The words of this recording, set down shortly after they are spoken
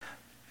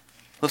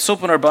Let's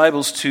open our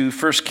Bibles to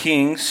 1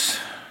 Kings.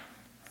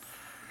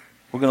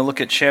 We're going to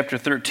look at chapter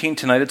 13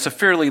 tonight. It's a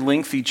fairly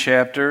lengthy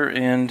chapter,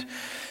 and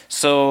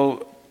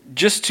so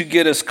just to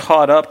get us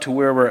caught up to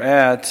where we're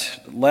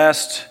at,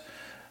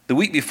 the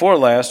week before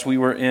last, we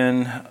were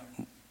in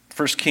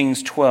 1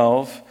 Kings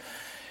 12,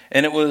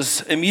 and it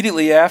was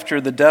immediately after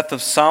the death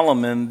of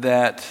Solomon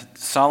that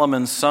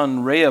Solomon's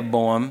son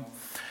Rehoboam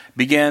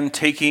began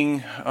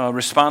taking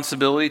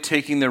responsibility,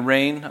 taking the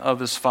reign of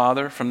his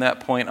father from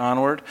that point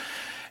onward.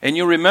 And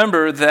you'll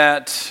remember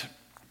that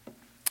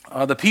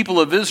the people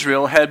of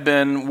Israel had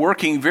been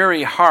working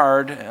very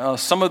hard.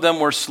 Some of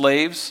them were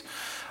slaves.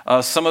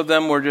 Some of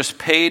them were just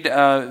paid.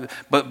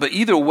 But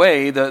either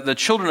way, the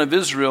children of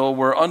Israel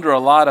were under a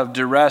lot of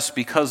duress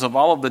because of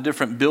all of the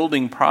different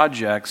building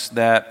projects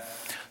that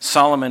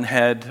Solomon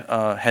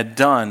had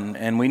done.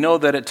 And we know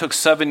that it took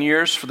 7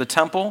 years for the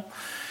temple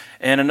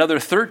and another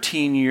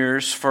 13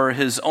 years for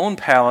his own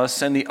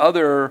palace and the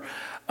other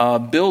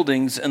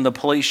buildings in the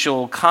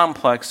palatial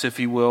complex, if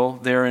you will,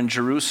 there in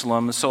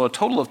Jerusalem. So a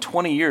total of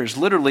 20 years,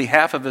 literally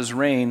half of his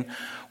reign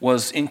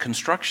was in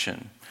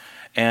construction.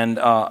 And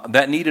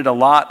that needed a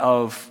lot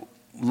of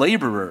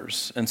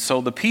laborers. And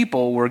so the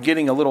people were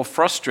getting a little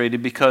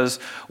frustrated because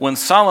when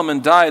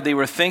Solomon died, they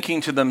were thinking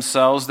to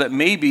themselves that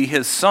maybe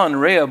his son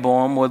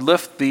Rehoboam would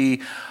lift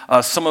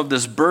some of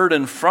this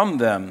burden from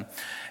them.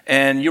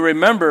 And you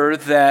remember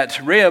that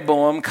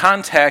Rehoboam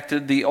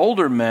contacted the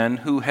older men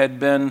who had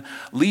been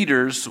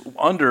leaders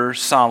under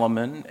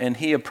Solomon, and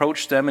he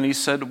approached them and he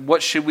said,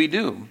 "What should we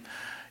do?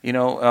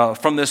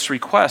 From this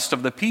request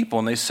of the people."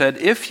 And they said,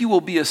 "If you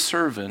will be a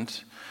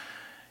servant,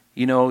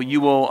 you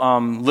will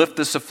lift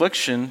this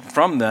affliction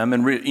from them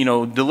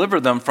and deliver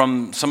them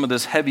from some of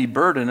this heavy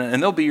burden,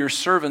 and they'll be your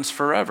servants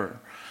forever."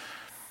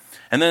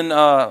 And then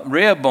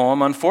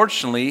Rehoboam,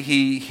 unfortunately,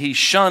 he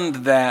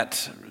shunned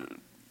that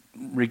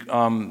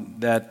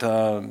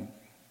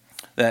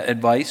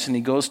advice, and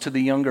he goes to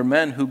the younger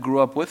men who grew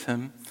up with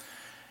him,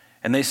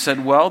 and they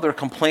said, "Well, they're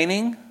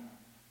complaining.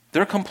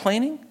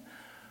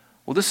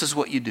 Well, this is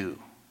what you do.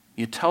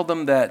 You tell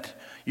them that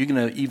you're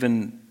going to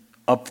even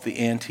up the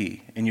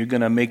ante, and you're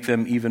going to make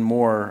them even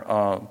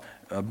more,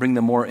 bring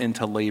them more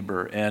into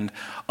labor." And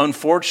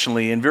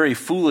unfortunately, and very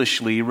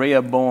foolishly,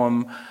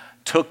 Rehoboam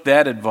took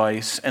that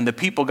advice, and the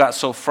people got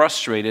so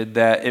frustrated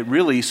that it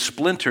really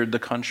splintered the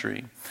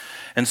country.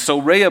 And so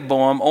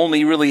Rehoboam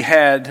only really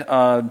had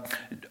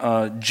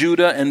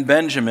Judah and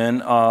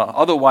Benjamin,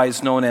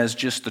 otherwise known as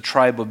just the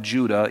tribe of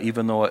Judah,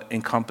 even though it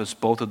encompassed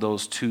both of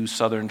those two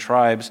southern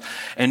tribes.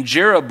 And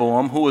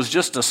Jeroboam, who was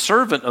just a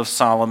servant of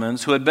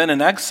Solomon's, who had been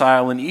in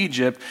exile in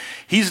Egypt,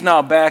 he's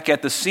now back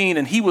at the scene,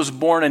 and he was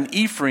born in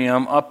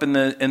Ephraim up in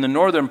the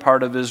northern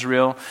part of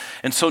Israel.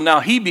 And so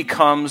now he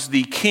becomes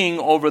the king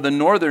over the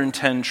northern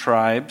 10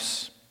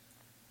 tribes.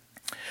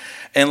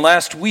 And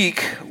last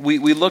week, we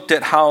looked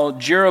at how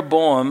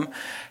Jeroboam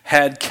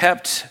had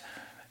kept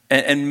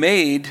and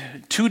made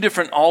 2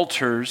 different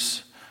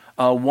altars,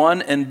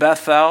 one in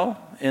Bethel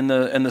in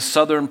the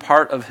southern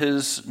part of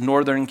his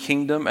northern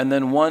kingdom, and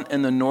then one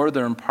in the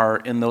northern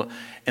part in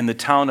the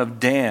town of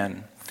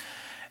Dan.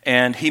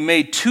 And he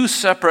made 2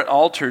 separate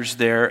altars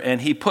there,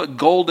 and he put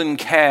golden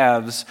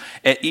calves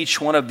at each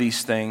one of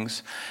these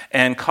things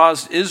and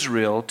caused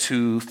Israel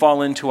to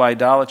fall into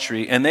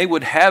idolatry, and they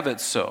would have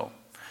it so.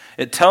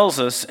 It tells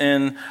us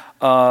in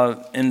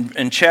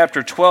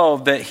chapter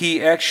 12 that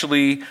he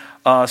actually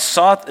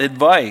sought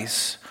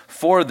advice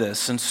for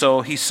this. And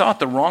so he sought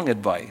the wrong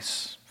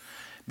advice,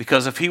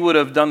 because if he would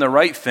have done the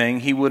right thing,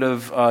 he would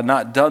have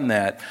not done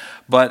that.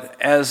 But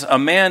as a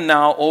man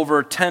now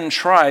over 10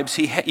 tribes,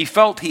 he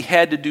felt he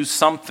had to do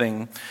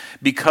something,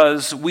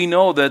 because we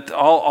know that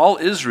all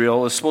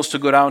Israel is supposed to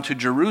go down to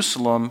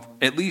Jerusalem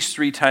at least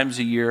 3 times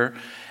a year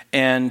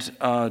and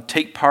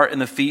take part in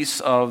the feasts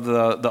of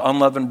the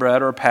unleavened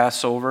bread or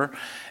Passover,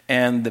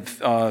 and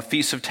the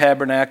Feast of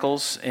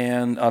Tabernacles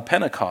and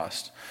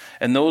Pentecost.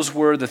 And those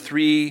were the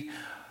 3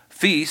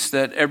 feasts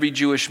that every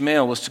Jewish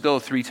male was to go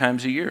 3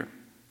 times a year.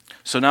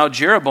 So now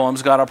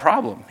Jeroboam's got a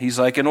problem. He's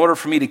like, in order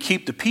for me to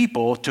keep the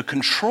people, to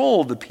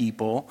control the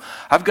people,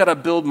 I've got to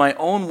build my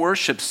own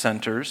worship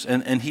centers,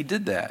 and he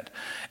did that.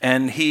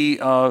 And he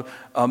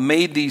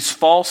made these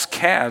false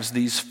calves,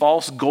 these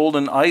false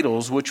golden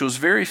idols, which was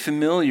very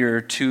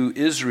familiar to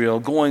Israel,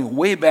 going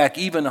way back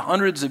even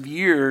hundreds of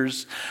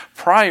years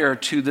prior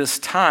to this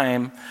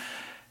time.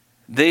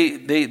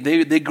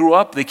 They grew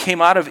up, they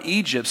came out of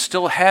Egypt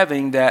still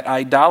having that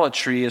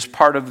idolatry as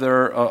part of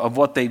of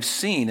what they've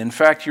seen. In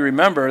fact, you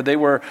remember, they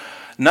were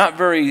not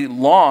very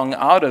long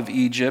out of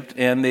Egypt,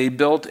 and they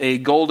built a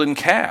golden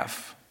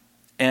calf.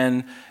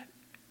 And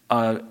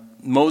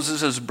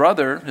Moses'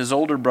 brother, his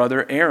older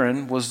brother,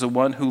 Aaron, was the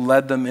one who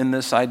led them in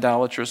this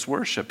idolatrous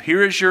worship.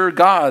 "Here is your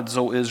gods,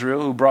 O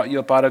Israel, who brought you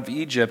up out of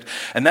Egypt."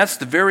 And that's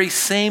the very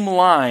same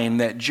line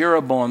that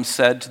Jeroboam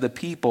said to the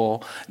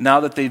people now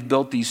that they've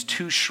built these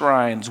 2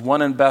 shrines,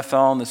 one in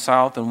Bethel in the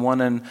south and one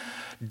in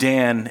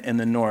Dan in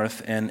the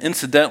north. And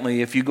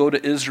incidentally, if you go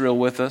to Israel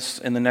with us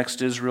in the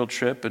next Israel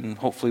trip, and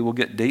hopefully we'll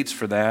get dates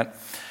for that,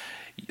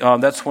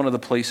 that's one of the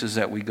places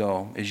that we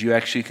go, is you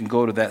actually can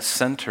go to that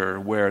center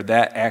where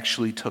that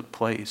actually took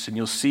place. And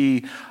you'll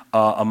see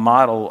a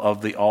model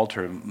of the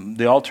altar.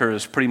 The altar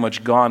is pretty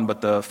much gone,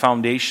 but the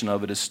foundation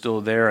of it is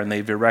still there, and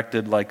they've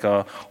erected like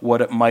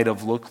what it might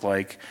have looked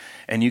like.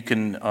 And you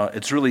can,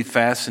 it's really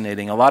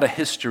fascinating. A lot of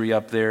history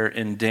up there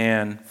in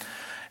Dan.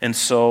 And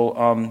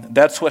so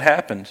that's what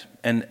happened.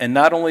 And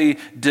not only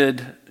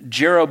did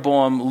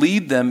Jeroboam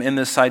lead them in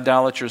this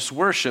idolatrous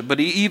worship, but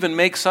he even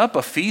makes up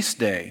a feast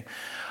day.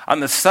 On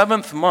the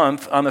 7th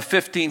month, on the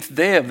 15th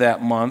day of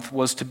that month,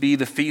 was to be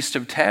the Feast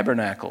of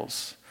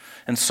Tabernacles.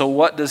 And so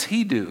what does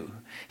he do?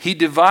 He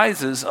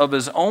devises of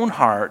his own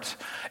heart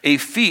a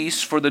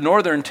feast for the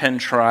northern 10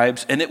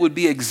 tribes, and it would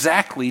be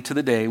exactly to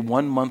the day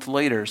 1 month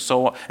later.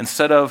 So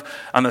instead of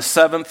on the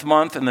 7th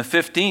month and the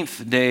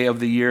 15th day of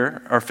the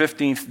year, or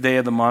 15th day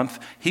of the month,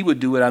 he would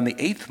do it on the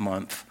 8th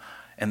month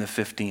and the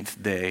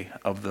 15th day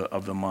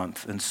of the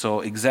month. And so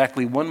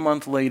exactly 1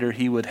 month later,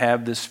 he would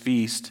have this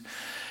feast.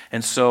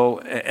 And so,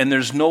 and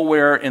there's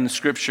nowhere in the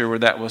Scripture where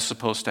that was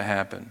supposed to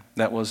happen.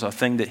 That was a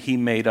thing that he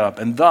made up.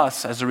 And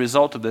thus, as a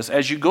result of this,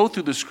 as you go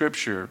through the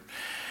Scripture,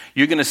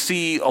 you're going to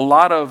see a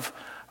lot of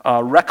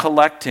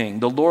recollecting,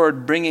 the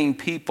Lord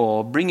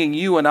bringing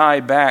you and I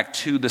back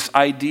to this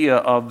idea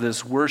of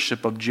this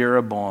worship of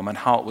Jeroboam and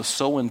how it was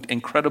so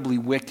incredibly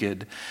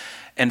wicked.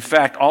 In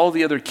fact, all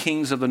the other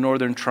kings of the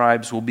northern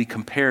tribes will be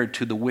compared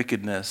to the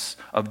wickedness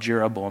of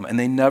Jeroboam, and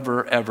they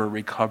never, ever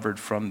recovered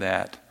from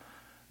that.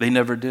 They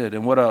never did.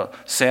 And what a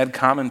sad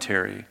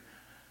commentary.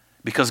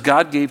 Because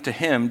God gave to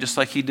him, just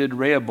like he did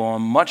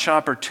Rehoboam, much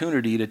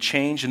opportunity to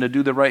change and to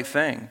do the right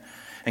thing.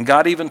 And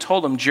God even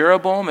told him,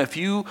 Jeroboam, if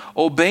you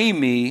obey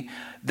me,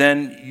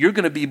 then you're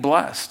going to be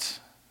blessed.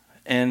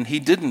 And he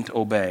didn't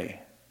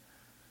obey.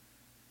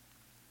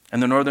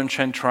 And the northern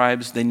 10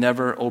 tribes, they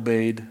never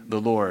obeyed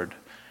the Lord.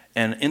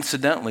 And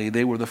incidentally,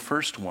 they were the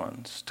first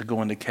ones to go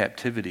into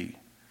captivity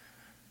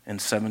in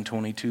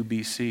 722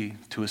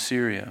 BC to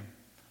Assyria.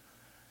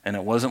 And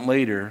it wasn't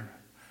later,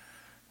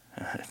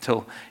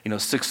 until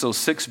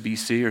 606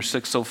 BC or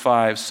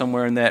 605,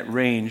 somewhere in that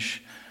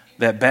range,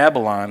 that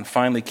Babylon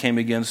finally came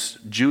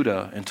against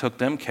Judah and took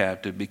them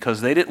captive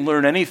because they didn't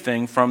learn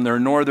anything from their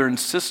northern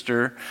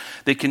sister.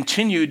 They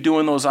continued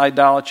doing those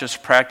idolatrous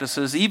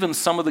practices, even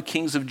some of the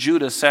kings of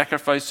Judah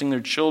sacrificing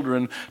their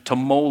children to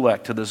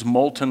Molech, to this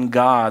molten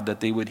god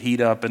that they would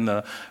heat up in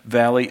the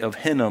valley of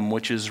Hinnom,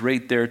 which is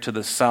right there to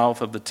the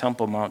south of the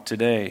Temple Mount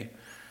today.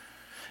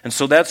 And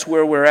so that's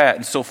where we're at.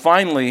 And so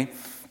finally,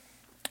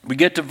 we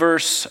get to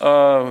verse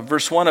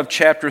 1 of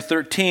chapter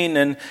 13,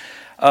 and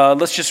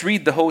let's just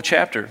read the whole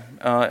chapter.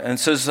 And it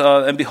says,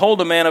 And behold,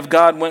 a man of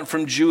God went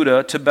from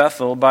Judah to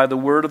Bethel by the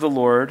word of the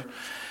Lord,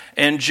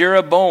 and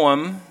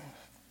Jeroboam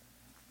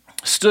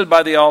stood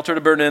by the altar to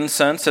burn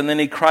incense, and then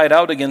he cried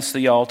out against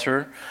the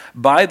altar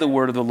by the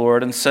word of the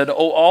Lord, and said,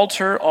 O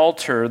altar,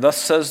 altar, thus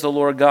says the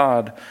Lord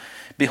God,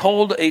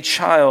 Behold, a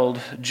child,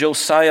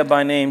 Josiah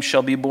by name,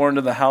 shall be born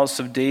to the house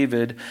of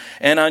David,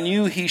 and on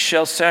you he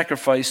shall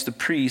sacrifice the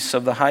priests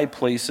of the high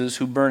places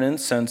who burn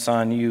incense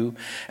on you,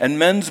 and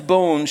men's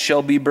bones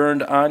shall be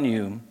burned on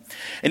you.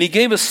 And he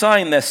gave a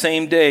sign that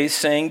same day,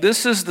 saying,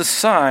 This is the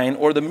sign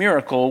or the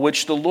miracle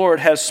which the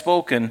Lord has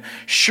spoken.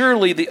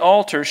 Surely the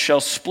altar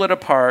shall split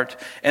apart,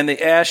 and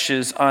the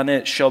ashes on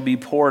it shall be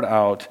poured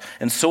out.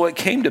 And so it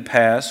came to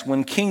pass,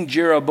 when King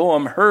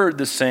Jeroboam heard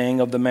the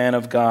saying of the man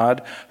of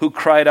God, who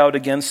cried out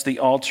against the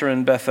altar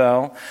in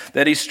Bethel,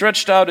 that he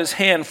stretched out his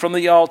hand from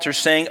the altar,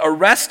 saying,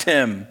 Arrest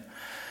him.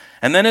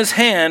 And then his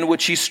hand,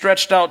 which he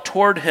stretched out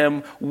toward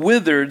him,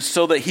 withered,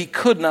 so that he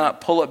could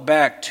not pull it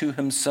back to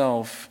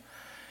himself.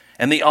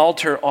 And the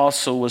altar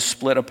also was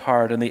split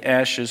apart, and the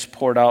ashes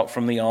poured out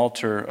from the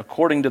altar,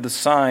 according to the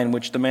sign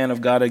which the man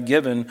of God had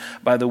given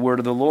by the word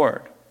of the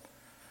Lord.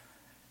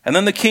 And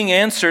then the king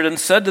answered and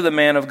said to the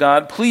man of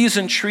God, Please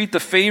entreat the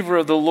favor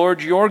of the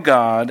Lord your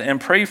God, and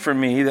pray for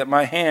me, that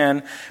my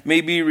hand may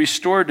be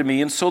restored to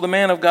me. And so the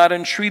man of God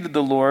entreated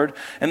the Lord,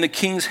 and the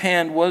king's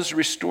hand was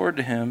restored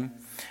to him,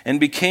 and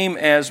became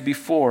as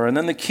before. And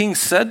then the king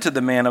said to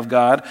the man of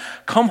God,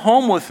 Come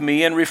home with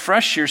me and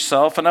refresh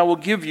yourself, and I will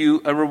give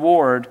you a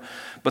reward.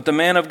 But the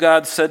man of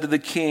God said to the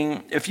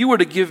king, If you were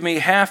to give me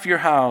half your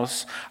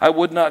house, I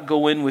would not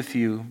go in with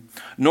you,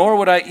 nor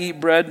would I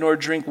eat bread nor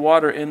drink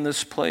water in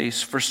this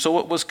place. For so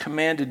it was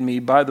commanded me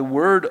by the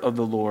word of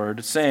the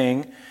Lord,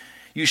 saying,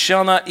 You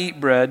shall not eat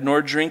bread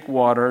nor drink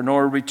water,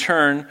 nor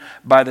return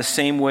by the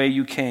same way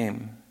you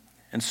came.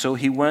 And so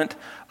he went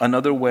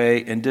another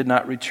way and did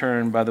not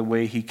return by the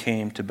way he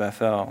came to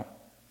Bethel.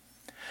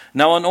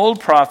 Now an old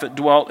prophet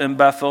dwelt in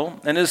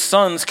Bethel, and his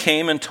sons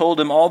came and told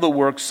him all the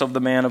works of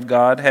the man of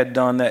God had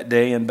done that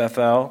day in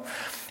Bethel.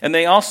 And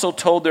they also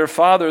told their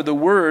father the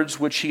words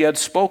which he had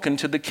spoken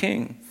to the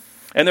king.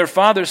 And their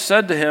father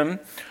said to him,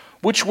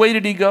 Which way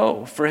did he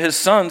go? For his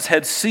sons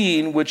had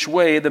seen which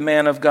way the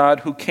man of God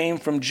who came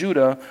from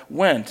Judah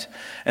went.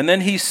 And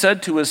then he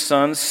said to his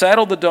sons,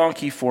 Saddle the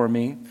donkey for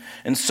me.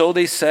 And so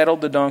they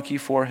saddled the donkey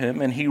for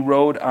him, and he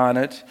rode on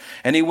it.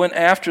 And he went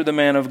after the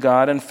man of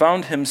God and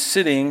found him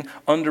sitting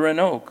under an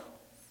oak.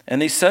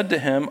 And he said to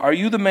him, "Are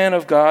you the man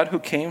of God who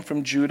came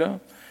from Judah?"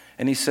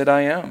 And he said,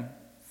 "I am."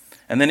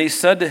 And then he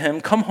said to him,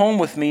 "Come home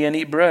with me and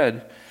eat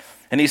bread."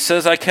 And he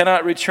says, "I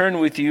cannot return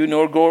with you,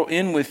 nor go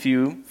in with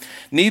you.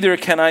 Neither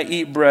can I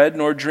eat bread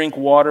nor drink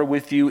water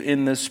with you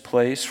in this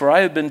place. For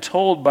I have been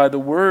told by the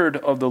word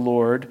of the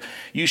Lord,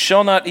 you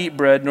shall not eat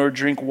bread nor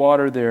drink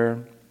water there,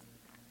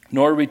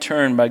 nor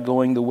return by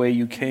going the way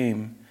you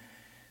came."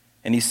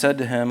 And he said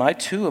to him, "I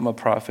too am a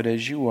prophet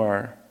as you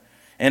are.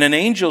 And an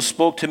angel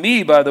spoke to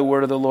me by the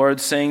word of the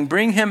Lord, saying,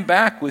 Bring him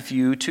back with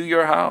you to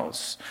your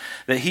house,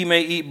 that he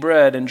may eat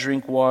bread and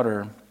drink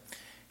water."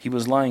 He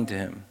was lying to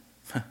him.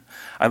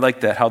 I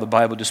like that, how the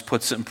Bible just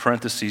puts it in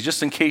parentheses,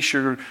 just in case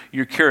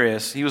you're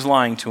curious. He was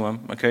lying to him,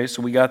 okay,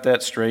 so we got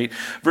that straight.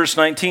 Verse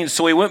 19,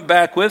 "So he went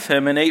back with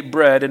him and ate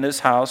bread in his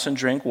house and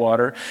drank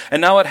water.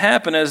 And now it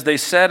happened as they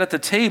sat at the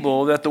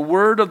table that the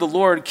word of the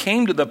Lord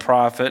came to the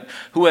prophet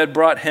who had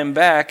brought him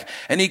back,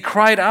 and he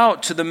cried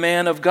out to the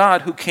man of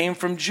God who came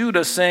from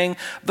Judah, saying,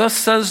 Thus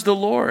says the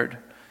Lord,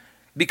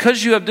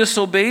 because you have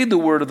disobeyed the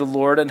word of the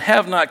Lord and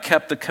have not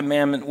kept the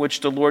commandment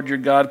which the Lord your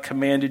God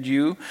commanded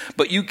you,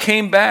 but you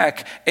came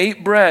back,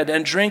 ate bread,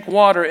 and drank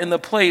water in the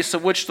place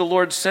of which the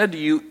Lord said to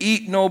you,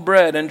 Eat no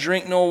bread and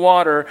drink no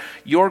water,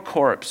 your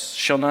corpse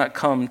shall not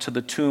come to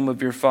the tomb of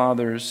your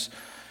fathers."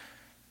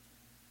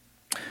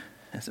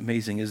 That's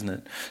amazing, isn't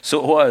it?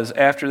 So it was,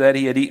 after that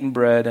he had eaten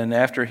bread and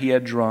after he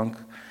had drunk,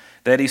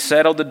 that he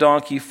saddled the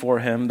donkey for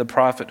him, the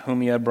prophet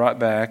whom he had brought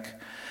back.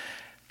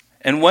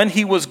 And when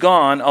he was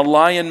gone, a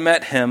lion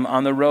met him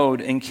on the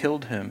road and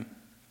killed him.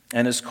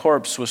 And his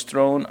corpse was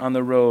thrown on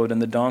the road,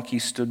 and the donkey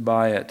stood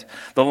by it.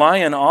 The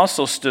lion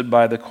also stood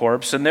by the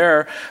corpse, and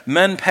there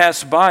men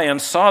passed by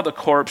and saw the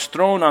corpse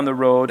thrown on the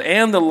road,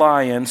 and the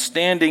lion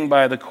standing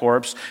by the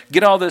corpse.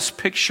 Get all this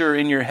picture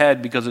in your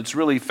head, because it's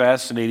really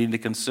fascinating to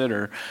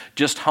consider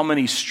just how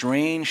many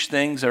strange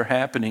things are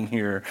happening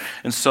here.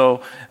 And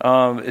so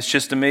it's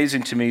just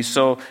amazing to me.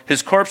 So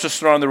his corpse was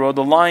thrown on the road,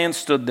 the lion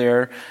stood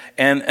there,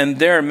 and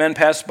there men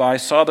passed by,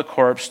 saw the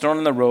corpse thrown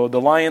on the road,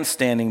 the lion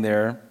standing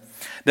there.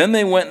 Then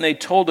they went and they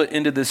told it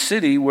into the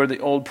city where the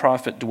old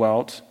prophet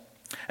dwelt.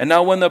 And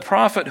now when the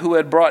prophet who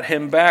had brought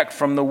him back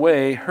from the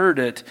way heard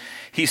it,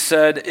 he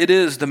said, It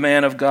is the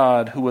man of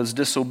God who was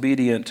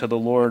disobedient to the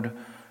Lord,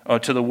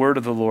 to the word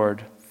of the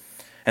Lord.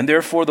 And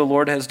therefore the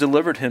Lord has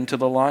delivered him to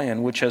the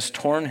lion, which has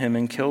torn him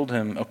and killed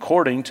him,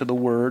 according to the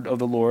word of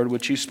the Lord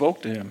which he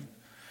spoke to him.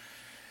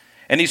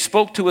 And he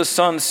spoke to his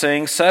son,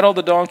 saying, Saddle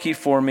the donkey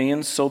for me.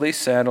 And so they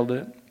saddled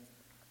it.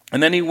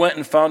 And then he went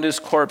and found his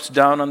corpse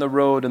down on the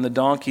road, and the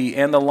donkey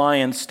and the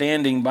lion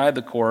standing by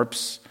the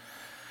corpse.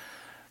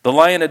 The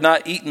lion had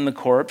not eaten the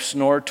corpse,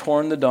 nor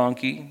torn the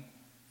donkey.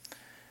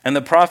 And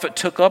the prophet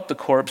took up the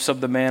corpse of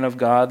the man of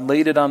God,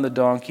 laid it on the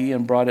donkey,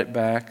 and brought it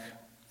back.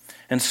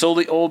 And so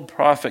the old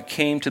prophet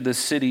came to the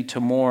city to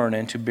mourn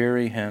and to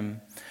bury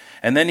him.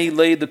 And then he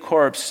laid the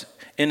corpse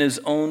in his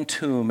own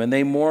tomb, and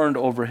they mourned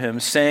over him,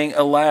 saying,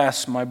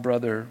 Alas, my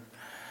brother.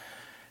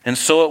 And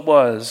so it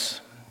was,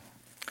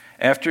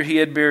 after he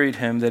had buried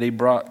him,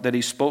 that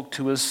he spoke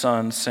to his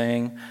son,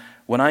 saying,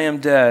 When I am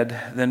dead,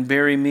 then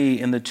bury me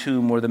in the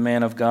tomb where the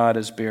man of God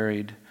is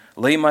buried.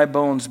 Lay my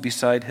bones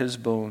beside his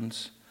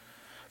bones.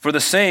 For the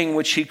saying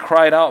which he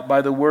cried out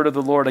by the word of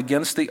the Lord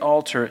against the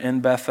altar in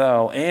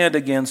Bethel, and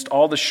against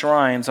all the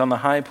shrines on the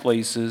high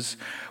places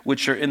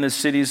which are in the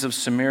cities of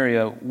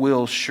Samaria,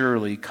 will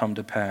surely come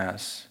to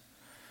pass.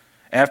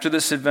 After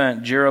this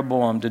event,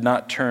 Jeroboam did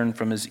not turn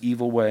from his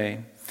evil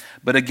way,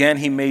 but again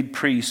he made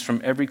priests from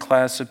every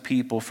class of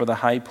people for the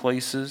high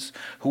places.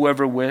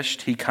 Whoever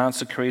wished, he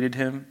consecrated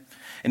him.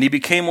 And he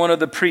became one of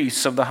the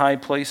priests of the high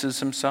places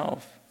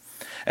himself.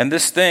 And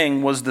this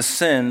thing was the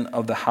sin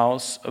of the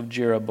house of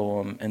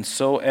Jeroboam, and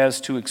so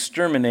as to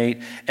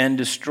exterminate and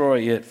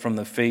destroy it from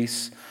the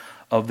face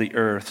of the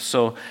earth.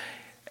 So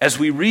as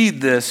we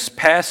read this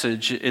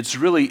passage, it's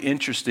really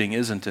interesting,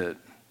 isn't it?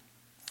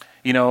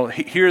 You know,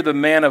 here the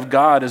man of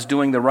God is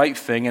doing the right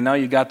thing, and now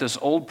you got this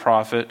old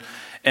prophet,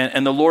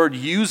 and the Lord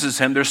uses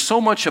him. There's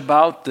so much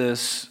about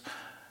this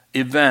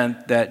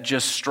event that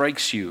just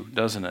strikes you,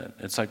 doesn't it?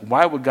 It's like,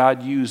 why would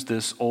God use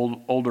this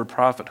older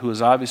prophet who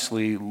is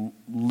obviously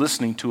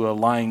listening to a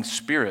lying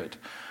spirit?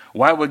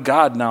 Why would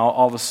God now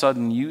all of a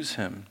sudden use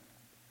him?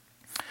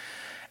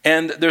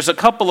 And there's a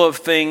couple of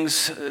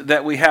things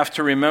that we have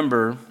to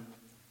remember,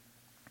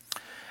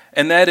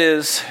 and that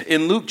is,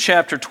 in Luke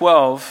chapter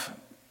 12,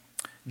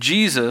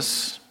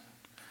 Jesus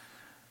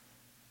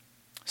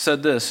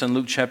said this in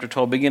Luke chapter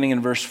 12, beginning in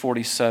verse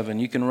 47.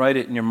 You can write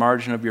it in your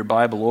margin of your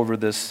Bible over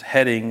this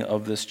heading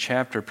of this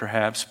chapter,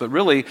 perhaps. But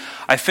really,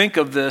 I think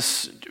of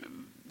this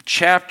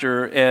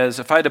chapter as,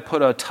 if I had to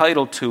put a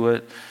title to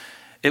it,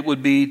 it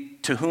would be,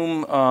 to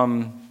whom,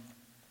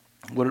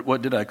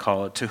 what did I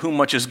call it? To whom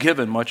much is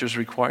given, much is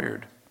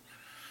required.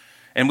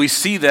 And we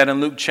see that in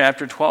Luke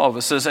chapter 12.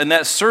 It says, and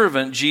that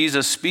servant,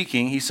 Jesus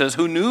speaking, he says,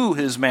 who knew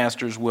his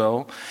master's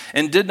will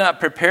and did not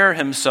prepare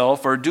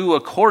himself or do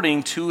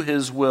according to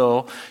his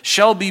will,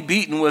 shall be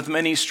beaten with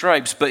many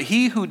stripes. But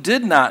he who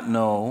did not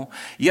know,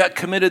 yet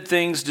committed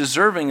things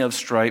deserving of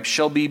stripes,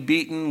 shall be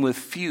beaten with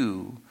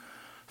few.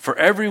 For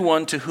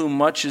everyone to whom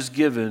much is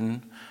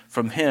given,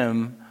 from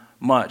him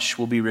much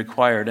will be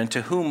required. And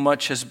to whom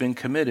much has been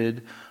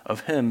committed,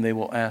 of him they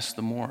will ask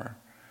the more.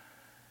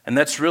 And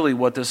that's really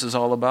what this is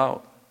all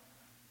about.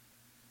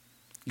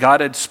 God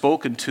had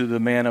spoken to the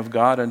man of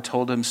God and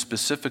told him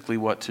specifically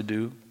what to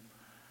do.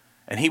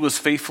 And he was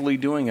faithfully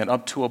doing it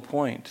up to a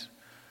point.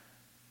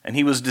 And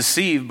he was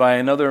deceived by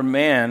another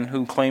man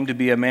who claimed to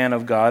be a man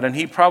of God. And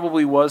he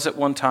probably was at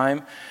one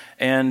time.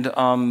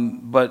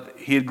 But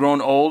he had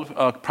grown old,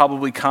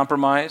 probably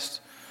compromised.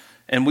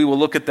 And we will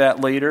look at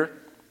that later.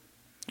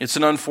 It's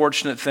an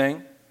unfortunate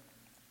thing.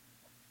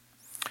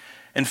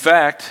 In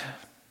fact,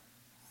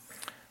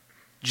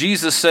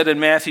 Jesus said in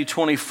Matthew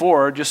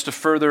 24, just to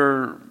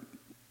further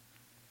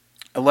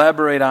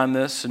elaborate on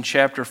this in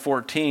chapter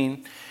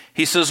 14,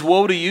 he says,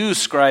 woe to you,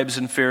 scribes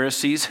and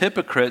Pharisees,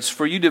 hypocrites,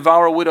 for you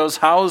devour widows'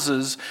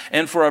 houses,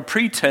 and for a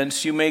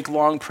pretense you make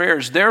long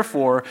prayers.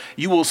 Therefore,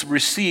 you will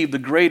receive the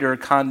greater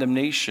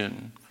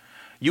condemnation.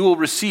 You will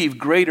receive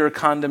greater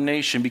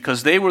condemnation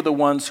because they were the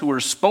ones who were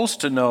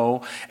supposed to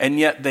know, and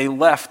yet they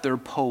left their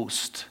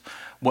post.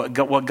 What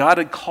God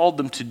had called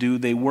them to do,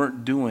 they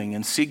weren't doing.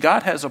 And see,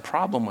 God has a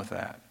problem with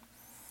that.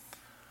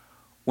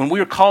 When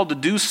we are called to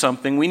do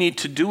something, we need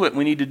to do it.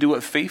 We need to do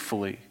it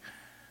faithfully.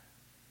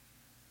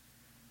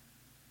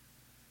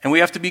 And we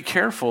have to be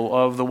careful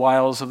of the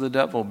wiles of the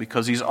devil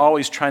because he's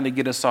always trying to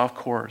get us off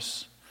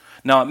course.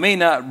 Now, it may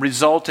not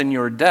result in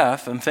your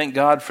death, and thank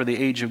God for the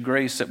age of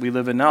grace that we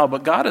live in now,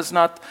 but God is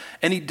not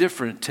any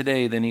different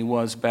today than he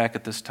was back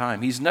at this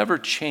time. He's never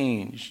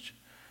changed.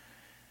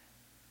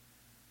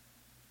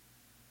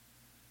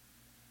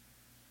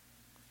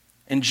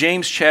 In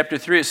James chapter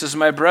 3, it says,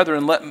 my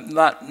brethren,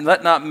 let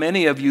not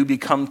many of you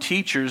become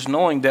teachers,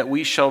 knowing that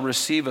we shall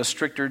receive a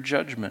stricter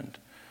judgment.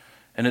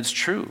 And it's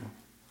true.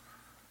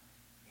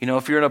 You know,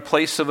 if you're in a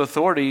place of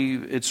authority,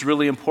 it's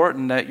really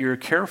important that you're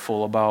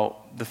careful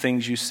about the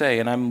things you say.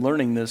 And I'm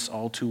learning this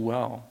all too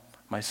well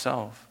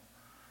myself.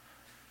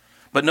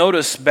 But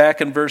notice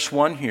back in verse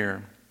 1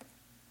 here,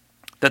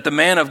 that the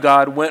man of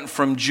God went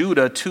from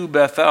Judah to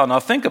Bethel. Now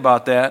think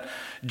about that.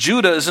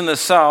 Judah is in the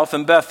south,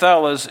 and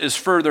Bethel is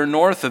further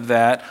north of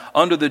that,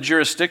 under the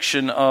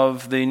jurisdiction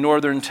of the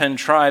northern 10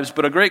 tribes.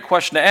 But a great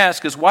question to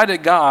ask is, why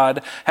did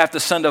God have to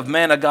send a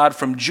man of God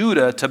from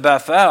Judah to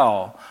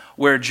Bethel,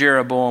 where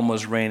Jeroboam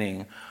was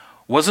reigning?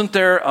 Wasn't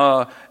there,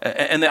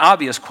 and the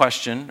obvious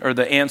question, or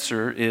the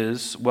answer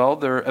is, well,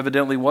 there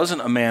evidently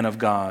wasn't a man of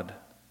God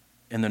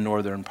in the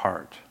northern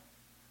part.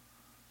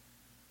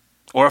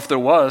 Or if there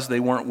was, they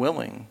weren't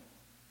willing.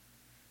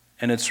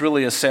 And it's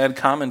really a sad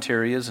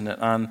commentary, isn't it,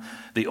 on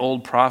the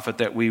old prophet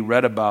that we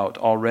read about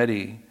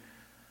already.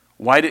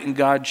 Why didn't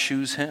God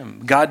choose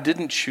him? God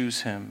didn't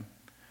choose him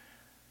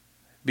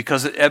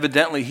because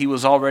evidently he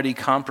was already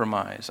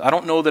compromised. I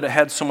don't know that it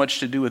had so much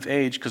to do with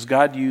age, because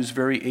God used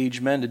very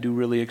aged men to do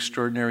really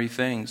extraordinary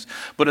things.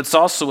 But it's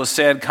also a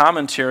sad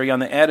commentary on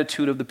the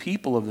attitude of the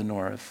people of the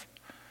north.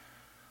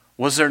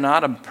 Was there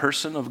not a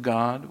person of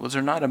God? Was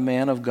there not a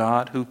man of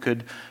God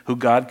who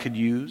God could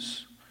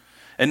use?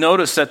 And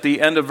notice at the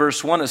end of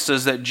verse 1 it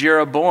says that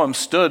Jeroboam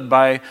stood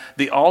by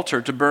the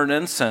altar to burn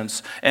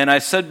incense. And I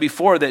said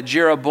before that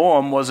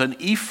Jeroboam was an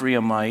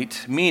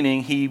Ephraimite,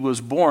 meaning he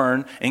was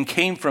born and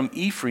came from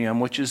Ephraim,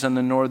 which is in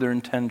the northern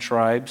 10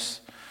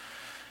 tribes.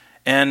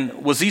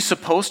 And was he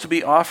supposed to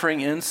be offering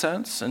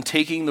incense and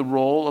taking the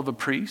role of a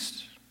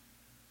priest?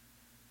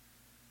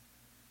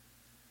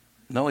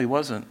 No, he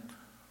wasn't.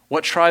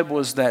 What tribe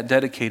was that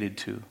dedicated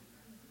to?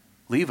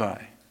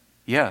 Levi.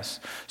 Yes.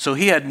 So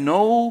he had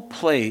no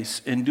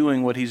place in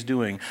doing what he's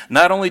doing.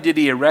 Not only did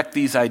he erect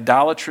these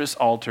idolatrous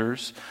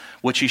altars,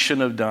 which he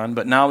shouldn't have done,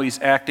 but now he's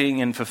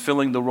acting and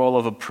fulfilling the role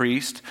of a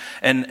priest.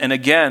 And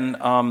again,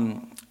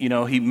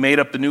 he made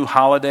up the new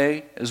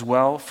holiday as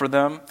well for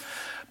them.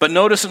 But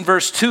notice in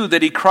verse 2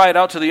 that he cried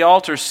out to the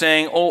altar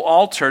saying, O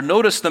altar.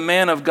 Notice the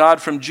man of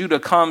God from Judah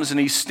comes and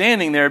he's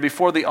standing there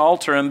before the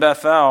altar in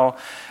Bethel.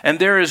 And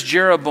there is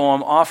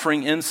Jeroboam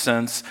offering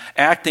incense,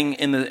 acting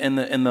in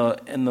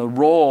the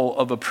role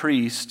of a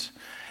priest.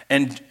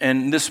 And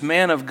this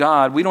man of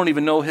God, we don't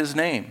even know his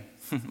name.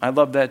 I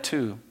love that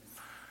too.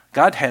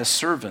 God has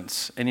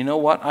servants. And you know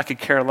what? I could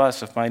care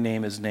less if my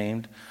name is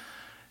named.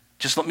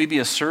 Just let me be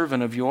a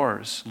servant of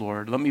yours,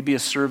 Lord. Let me be a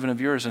servant of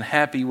yours, and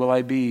happy will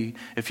I be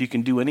if you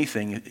can do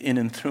anything in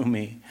and through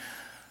me.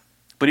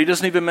 But he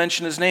doesn't even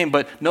mention his name.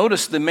 But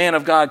notice the man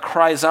of God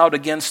cries out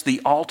against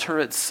the altar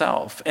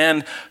itself.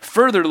 And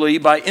furtherly,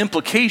 by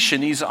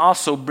implication, he's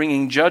also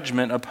bringing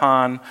judgment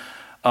upon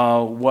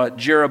what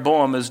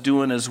Jeroboam is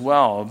doing as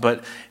well.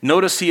 But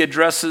notice he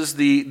addresses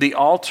the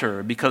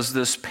altar, because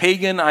this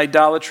pagan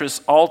idolatrous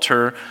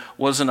altar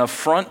was an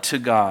affront to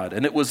God,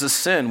 and it was a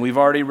sin. We've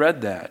already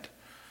read that.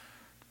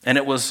 And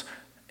it was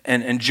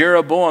And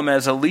Jeroboam,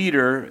 as a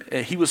leader,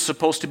 he was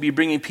supposed to be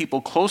bringing people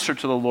closer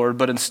to the Lord,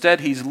 but instead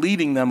he's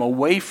leading them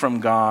away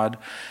from God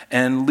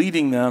and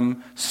leading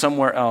them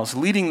somewhere else,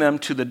 leading them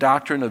to the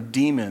doctrine of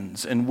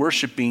demons and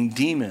worshiping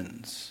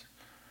demons.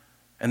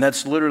 And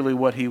that's literally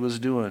what he was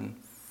doing.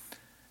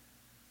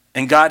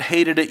 And God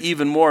hated it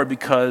even more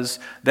because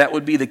that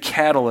would be the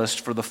catalyst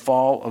for the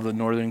fall of the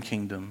northern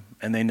kingdom,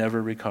 and they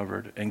never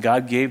recovered. And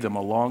God gave them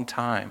a long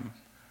time.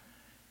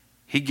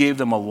 He gave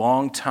them a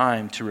long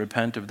time to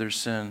repent of their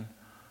sin.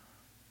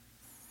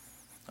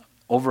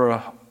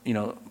 Over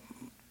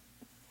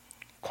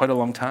quite a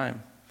long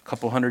time, a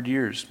couple hundred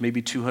years,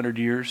 maybe 200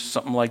 years,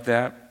 something like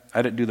that.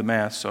 I didn't do the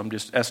math, so I'm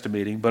just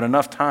estimating, but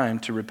enough time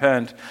to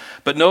repent.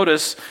 But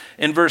notice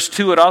in verse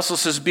 2, it also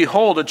says,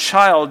 "Behold, a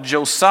child,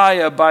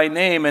 Josiah by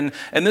name." And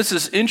this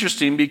is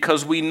interesting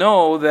because we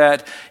know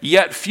that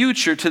yet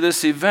future to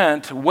this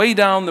event, way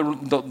down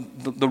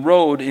the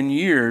road in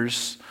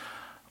years,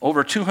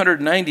 over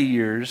 290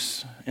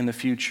 years in the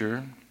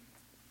future,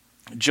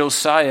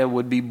 Josiah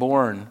would be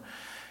born.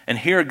 And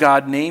here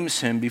God names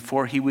him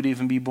before he would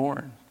even be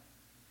born.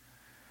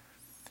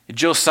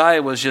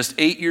 Josiah was just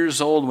 8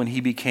 years old when he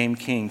became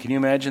king. Can you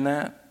imagine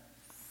that?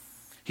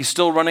 He's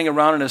still running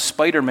around in his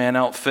Spider-Man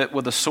outfit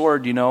with a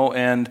sword,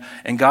 and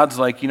God's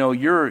like,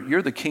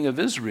 you're the king of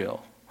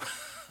Israel.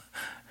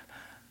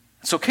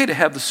 It's okay to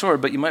have the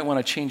sword, but you might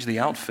want to change the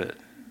outfit,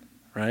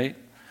 right?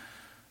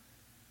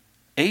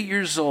 8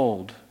 years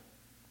old.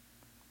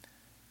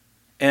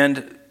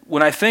 And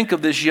when I think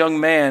of this young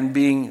man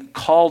being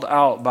called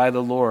out by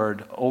the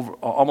Lord over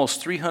almost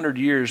 300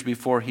 years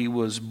before he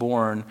was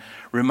born,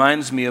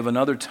 reminds me of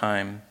another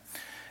time.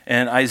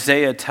 And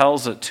Isaiah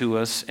tells it to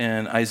us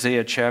in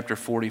Isaiah chapter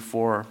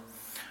 44,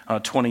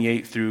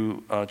 28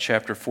 through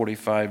chapter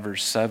 45,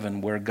 verse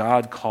 7, where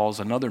God calls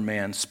another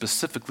man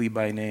specifically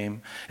by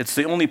name. It's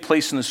the only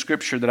place in the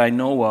scripture that I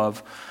know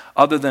of,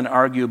 other than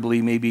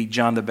arguably maybe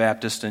John the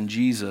Baptist and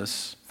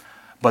Jesus.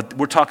 But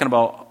we're talking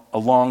about a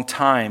long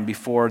time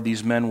before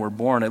these men were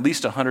born, at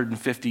least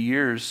 150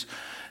 years.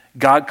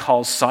 God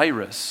calls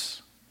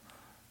Cyrus,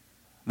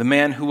 the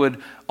man who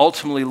would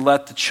ultimately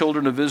let the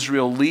children of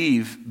Israel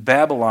leave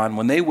Babylon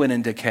when they went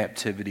into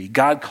captivity.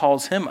 God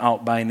calls him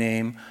out by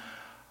name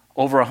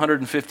over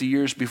 150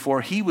 years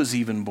before he was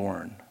even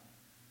born.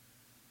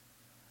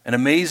 An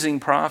amazing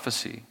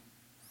prophecy.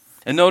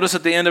 And notice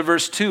at the end of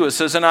verse 2, it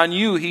says, "And on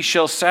you he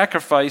shall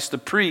sacrifice the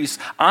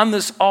priests on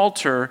this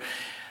altar."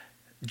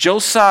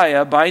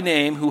 Josiah, by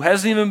name, who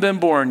hasn't even been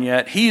born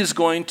yet, he is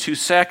going to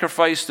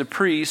sacrifice the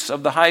priests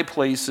of the high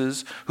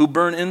places who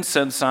burn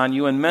incense on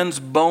you, and men's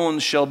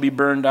bones shall be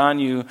burned on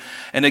you.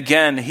 And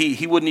again,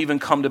 he wouldn't even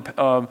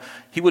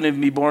he wouldn't even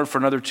be born for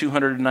another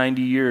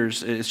 290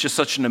 years. It's just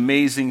such an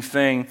amazing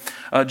thing.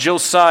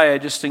 Josiah,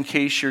 just in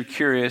case you're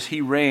curious,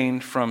 he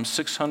reigned from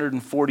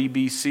 640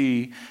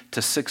 BC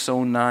to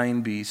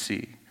 609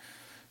 BC.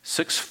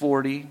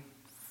 640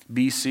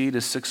 BC to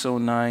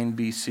 609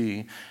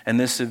 BC. And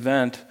this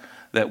event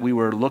that we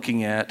were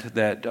looking at,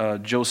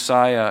 that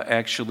Josiah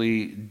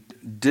actually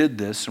did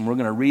this, and we're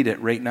going to read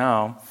it right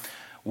now,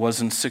 was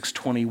in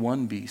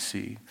 621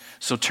 BC.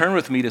 So turn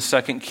with me to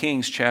 2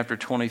 Kings chapter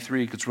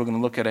 23, because we're going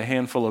to look at a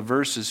handful of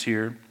verses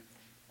here.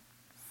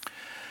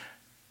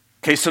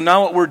 Okay, so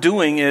now what we're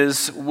doing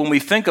is, when we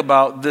think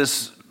about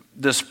this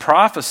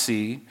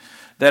prophecy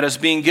that is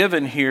being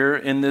given here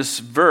in this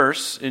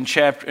verse, in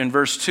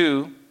verse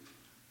 2,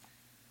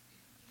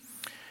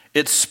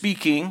 it's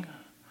speaking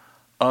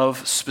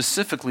of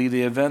specifically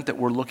the event that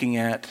we're looking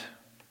at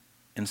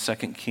in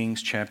 2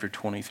 Kings chapter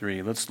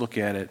 23. Let's look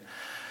at it.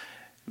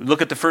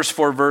 Look at the first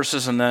 4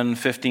 verses and then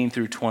 15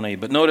 through 20.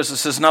 But notice it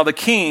says, "Now the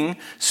king,"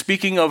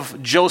 speaking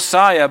of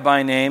Josiah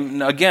by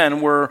name, again,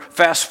 we're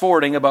fast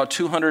forwarding about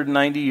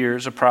 290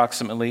 years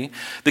approximately.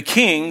 "The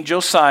king,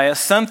 Josiah,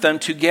 sent them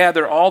to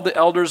gather all the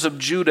elders of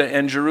Judah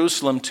and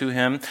Jerusalem to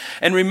him."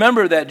 And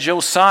remember that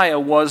Josiah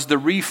was the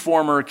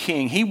reformer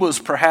king. He was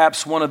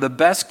perhaps one of the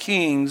best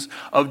kings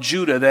of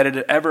Judah that it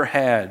had ever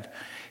had.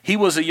 He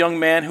was a young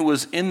man who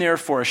was in there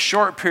for a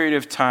short period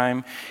of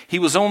time. He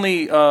was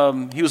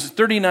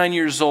 39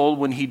 years old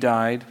when he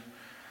died.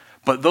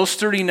 But those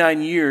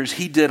 39 years,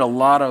 he did a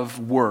lot of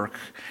work.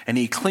 And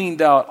he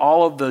cleaned out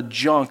all of the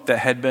junk that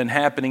had been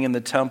happening in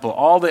the temple,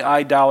 all the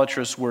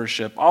idolatrous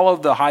worship, all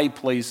of the high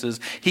places.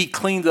 He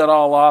cleaned that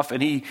all off,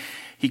 and he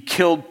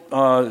killed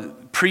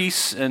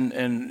priests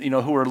and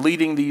who were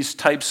leading these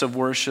types of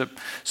worship.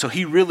 So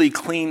he really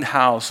cleaned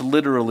house,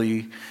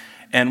 literally.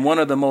 And one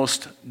of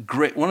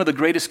the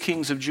greatest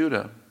kings of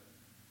Judah.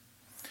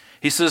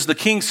 He says, "The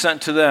king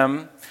sent to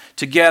them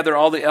to gather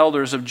all the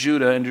elders of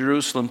Judah and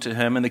Jerusalem to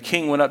him. And the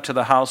king went up to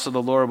the house of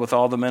the Lord with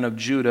all the men of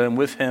Judah, and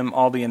with him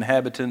all the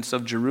inhabitants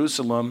of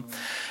Jerusalem,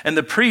 and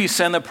the priests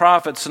and the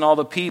prophets and all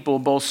the people,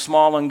 both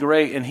small and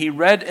great. And he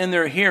read in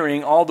their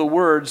hearing all the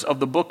words of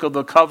the book of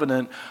the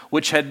covenant,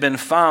 which had been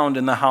found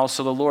in the house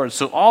of the Lord."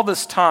 So all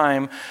this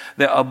time,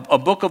 a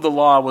book of the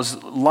law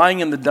was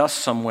lying in the dust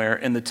somewhere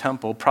in the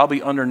temple,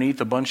 probably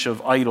underneath a bunch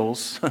of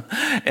idols.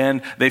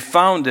 And they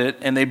found it,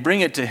 and they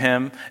bring it to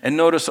him. And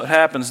notice what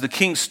happens. "The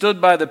king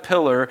stood by the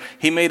pillar,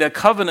 he made a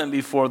covenant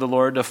before the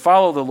Lord to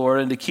follow the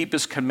Lord and to keep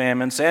his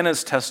commandments and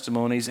his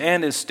testimonies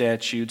and his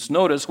statutes.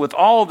 Notice, with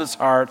all of his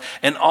heart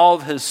and all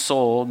of his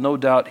soul. No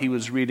doubt he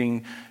was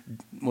reading,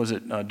 was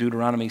it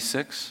Deuteronomy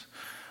 6,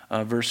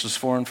 verses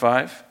 4 and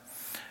 5?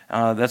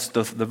 That's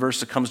the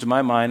verse that comes to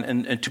my mind,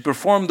 and to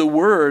perform the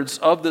words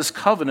of this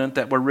covenant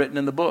that were written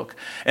in the book.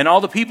 And all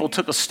the people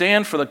took a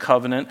stand for the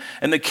covenant,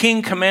 and the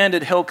king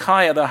commanded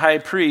Hilkiah the high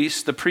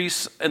priest, the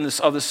priests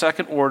of the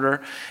second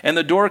order, and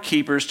the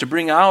doorkeepers to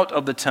bring out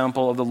of the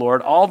temple of the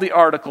Lord all the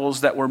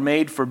articles that were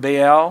made for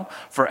Baal,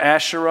 for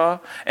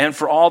Asherah, and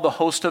for all the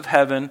host of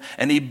heaven,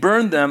 and he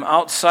burned them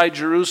outside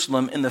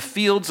Jerusalem in the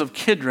fields of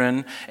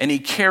Kidron, and he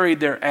carried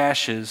their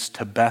ashes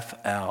to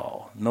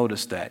Bethel.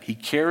 Notice that. He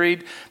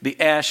carried the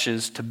ashes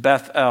to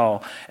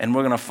Bethel, and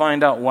we're going to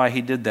find out why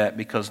he did that,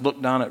 because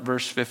look down at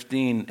verse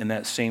 15 in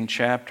that same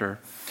chapter,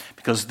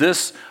 because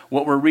this,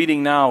 what we're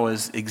reading now,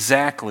 is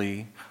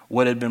exactly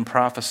what had been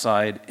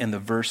prophesied in the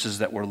verses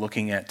that we're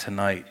looking at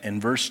tonight. In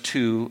verse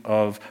 2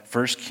 of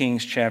 1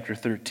 Kings chapter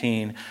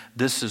 13,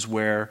 this is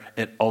where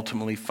it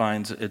ultimately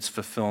finds its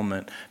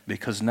fulfillment,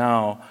 because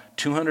now,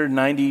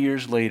 290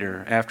 years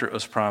later, after it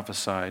was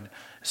prophesied, it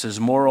says,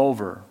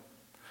 moreover,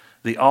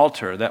 the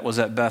altar that was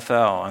at Bethel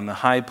on the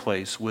high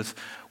place, with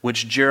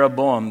which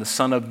Jeroboam the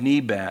son of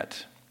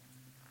Nebat,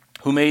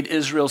 who made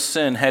Israel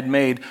sin, had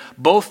made,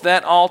 both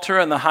that altar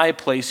and the high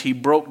place he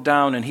broke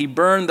down, and he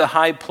burned the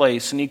high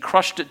place, and he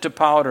crushed it to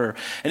powder,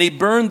 and he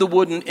burned the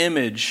wooden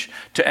image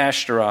to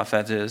Ashtaroth,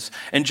 that is.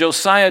 And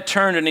Josiah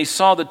turned, and he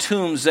saw the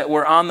tombs that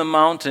were on the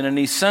mountain, and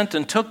he sent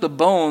and took the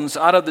bones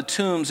out of the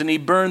tombs, and he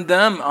burned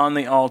them on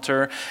the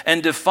altar,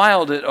 and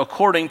defiled it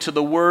according to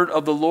the word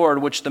of the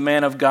Lord, which the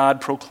man of God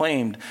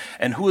proclaimed.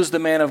 And who is the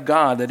man of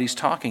God that he's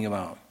talking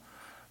about?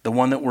 The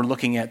one that we're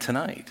looking at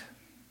tonight.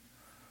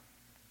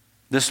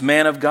 This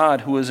man of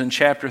God who is in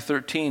chapter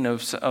 13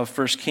 of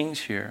 1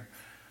 Kings here.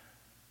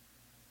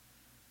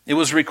 It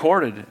was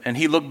recorded, and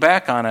he looked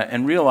back on it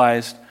and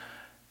realized,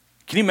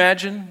 can you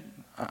imagine?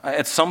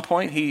 At some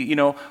point,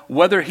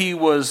 whether he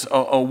was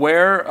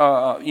aware,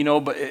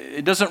 but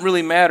it doesn't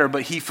really matter,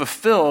 but he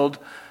fulfilled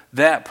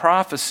that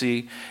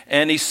prophecy,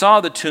 and he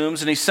saw the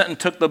tombs, and he sent and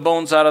took the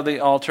bones out of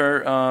the altar,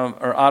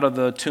 or out of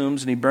the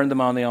tombs, and he burned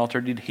them on the altar.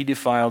 He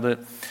defiled it,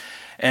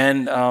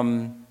 and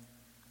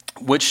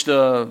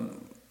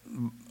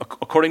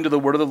according to the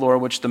word of the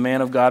Lord, which the man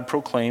of God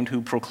proclaimed,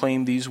 who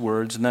proclaimed these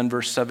words. And then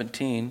verse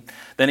 17,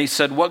 then he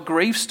said, what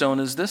gravestone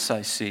is this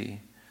I see?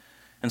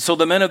 And so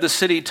the men of the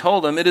city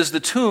told him, it is the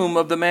tomb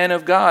of the man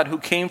of God who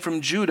came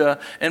from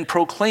Judah and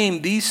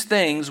proclaimed these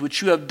things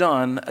which you have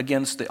done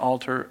against the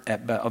altar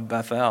of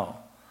Bethel.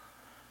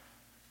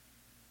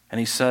 And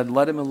he said,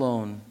 let him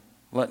alone.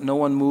 Let no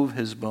one move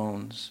his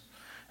bones.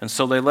 And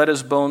so they let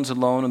his bones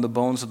alone and the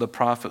bones of the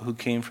prophet who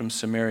came from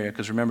Samaria,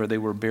 because remember, they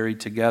were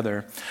buried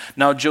together.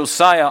 Now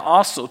Josiah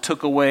also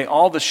took away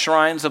all the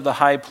shrines of the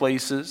high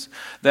places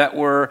that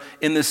were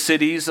in the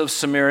cities of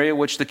Samaria,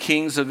 which the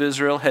kings of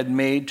Israel had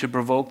made to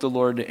provoke the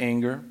Lord to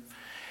anger.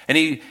 And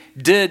he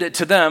did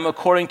to them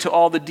according to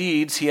all the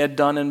deeds he had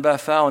done in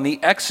Bethel. And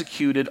he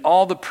executed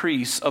all the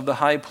priests of the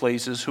high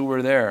places who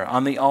were there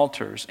on the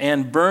altars,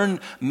 and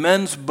burned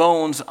men's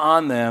bones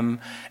on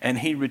them, and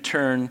he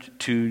returned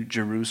to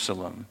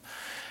Jerusalem.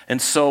 And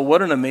so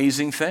what an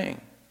amazing thing.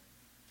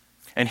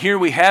 And here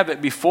we have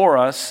it before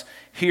us,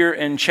 here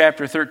in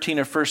chapter 13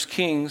 of 1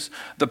 Kings,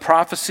 the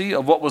prophecy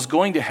of what was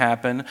going to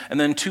happen, and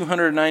then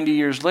 290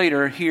 years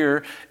later,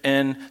 here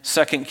in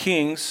 2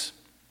 Kings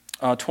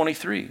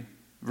 23.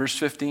 Verse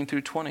 15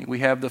 through 20, we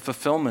have the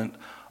fulfillment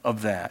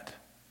of that.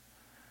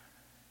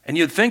 And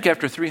you'd think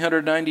after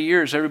 390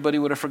 years, everybody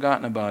would have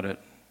forgotten about it.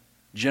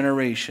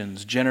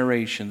 Generations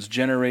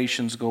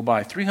go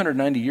by.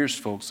 390 years,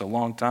 folks, a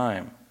long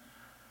time.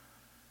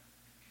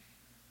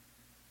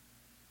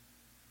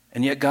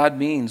 And yet God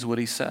means what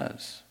he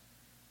says.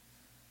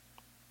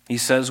 He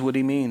says what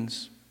he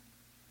means.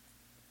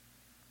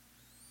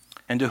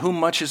 And to whom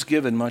much is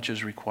given, much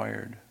is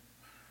required.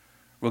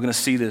 We're going to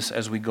see this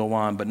as we go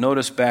on. But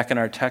notice back in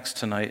our text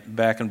tonight,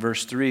 back in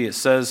verse 3, it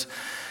says,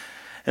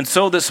 and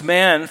so this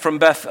man from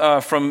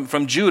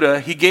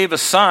Judah, he gave a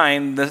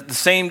sign the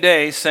same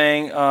day,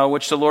 saying,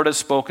 which the Lord has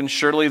spoken,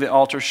 surely the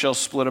altar shall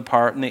split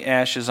apart, and the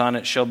ashes on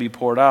it shall be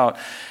poured out.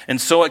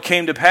 And so it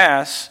came to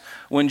pass,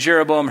 when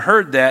Jeroboam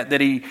heard that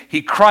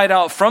he cried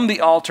out from the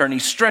altar, and he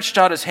stretched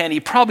out his hand. He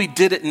probably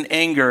did it in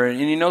anger.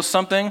 And you know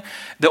something?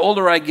 The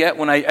older I get,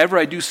 whenever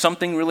I do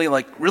something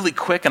really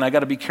quick, and I got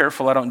to be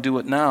careful I don't do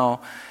it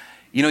now,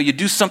 you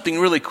do something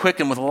really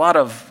quick and with a lot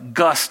of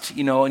gust,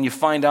 and you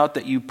find out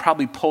that you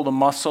probably pulled a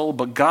muscle,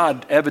 but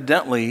God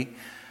evidently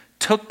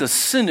took the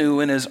sinew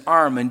in his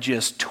arm and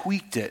just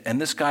tweaked it, and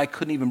this guy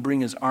couldn't even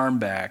bring his arm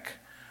back.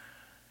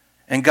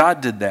 And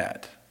God did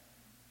that.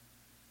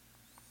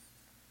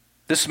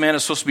 This man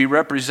is supposed to be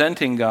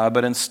representing God,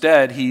 but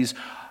instead he's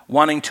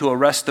wanting to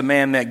arrest the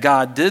man that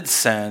God did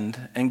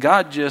send, and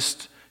God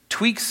just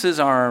tweaks his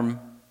arm,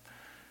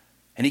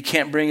 and he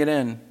can't bring it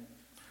in.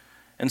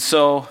 And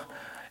so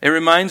it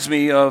reminds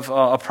me of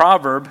a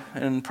proverb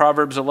in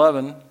Proverbs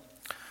 11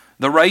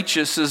 The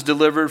righteous is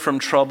delivered from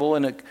trouble,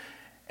 and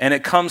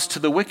it comes to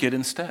the wicked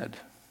instead.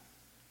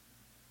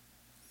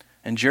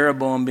 And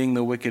Jeroboam being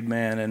the wicked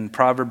man, in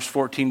Proverbs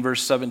 14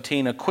 verse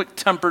 17, a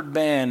quick-tempered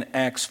man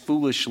acts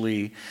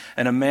foolishly,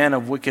 and a man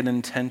of wicked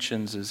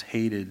intentions is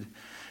hated.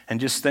 And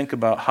just think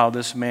about how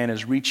this man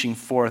is reaching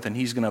forth, and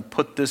he's going to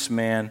put this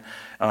man,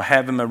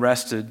 have him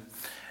arrested,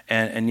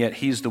 and yet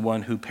he's the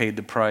one who paid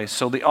the price.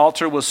 So the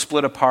altar was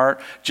split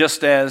apart,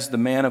 just as the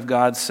man of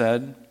God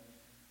said.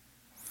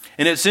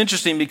 And it's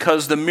interesting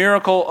because the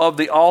miracle of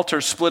the altar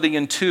splitting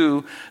in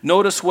two,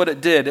 notice what it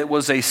did. It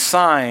was a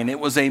sign. It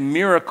was a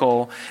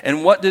miracle.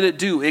 And what did it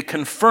do? It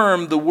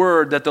confirmed the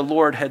word that the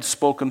Lord had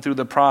spoken through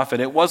the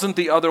prophet. It wasn't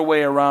the other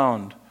way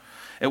around.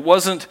 It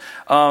wasn't,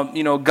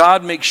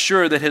 God makes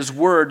sure that his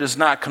word does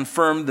not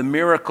confirm the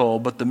miracle,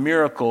 but the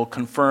miracle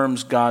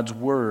confirms God's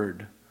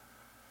word.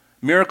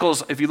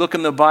 Miracles, if you look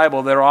in the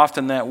Bible, they're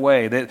often that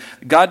way. That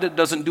God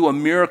doesn't do a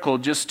miracle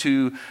just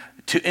to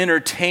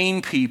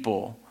entertain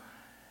people.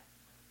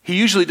 He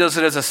usually does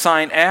it as a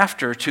sign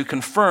after to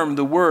confirm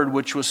the word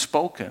which was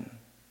spoken.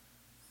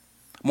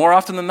 More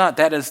often than not,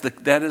 that is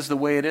the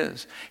way it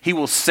is. He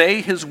will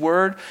say his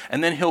word,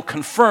 and then he'll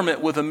confirm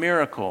it with a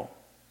miracle.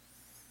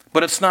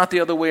 But it's not the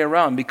other way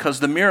around, because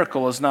the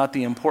miracle is not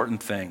the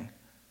important thing.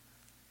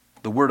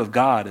 The word of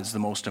God is the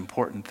most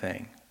important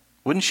thing.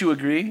 Wouldn't you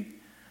agree?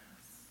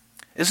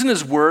 Isn't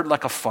his word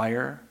like a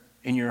fire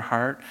in your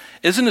heart?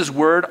 Isn't his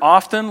word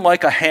often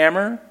like a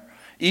hammer,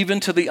 even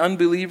to the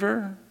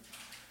unbeliever?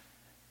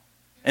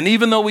 And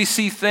even though we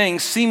see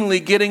things seemingly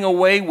getting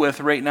away with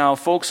right now,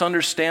 folks,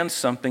 understand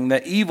something,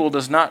 that evil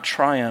does not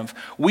triumph.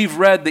 We've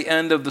read the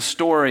end of the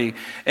story,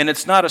 and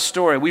it's not a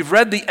story. We've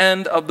read the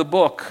end of the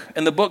book,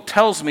 and the book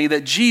tells me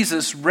that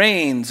Jesus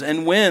reigns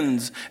and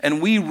wins,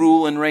 and we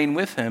rule and reign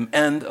with him.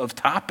 End of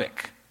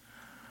topic.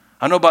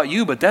 I don't know about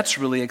you, but that's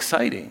really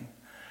exciting.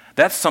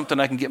 That's something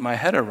I can get my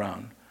head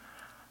around.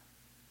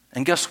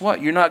 And guess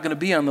what? You're not going to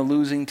be on the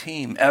losing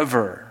team,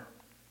 ever.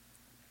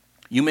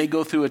 You may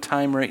go through a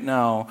time right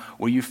now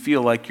where you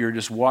feel like you're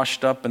just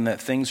washed up and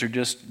that things are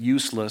just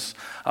useless.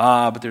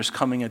 But there's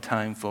coming a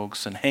time,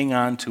 folks, and hang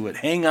on to it.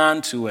 Hang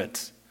on to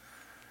it.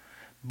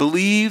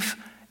 Believe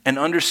and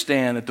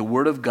understand that the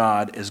Word of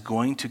God is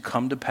going to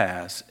come to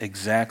pass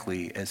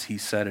exactly as he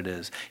said it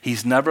is.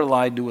 He's never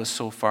lied to us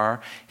so far.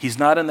 He's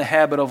not in the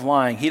habit of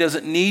lying. He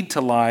doesn't need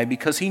to lie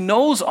because he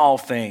knows all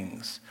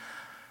things.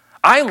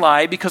 I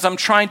lie because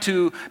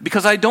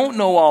because I don't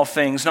know all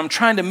things, and I'm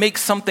trying to make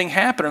something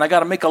happen, and I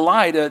got to make a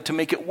lie to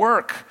make it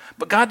work.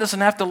 But God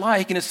doesn't have to lie.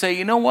 He can just say,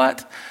 you know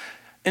what?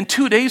 In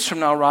 2 days from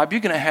now, Rob,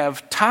 you're going to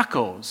have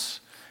tacos,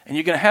 and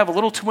you're going to have a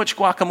little too much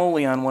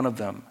guacamole on one of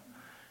them.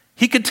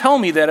 He could tell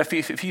me that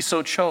if he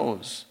so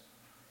chose.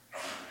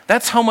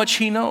 That's how much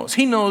he knows.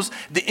 He knows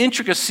the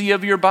intricacy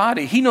of your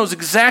body. He knows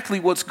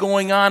exactly what's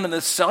going on in the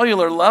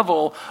cellular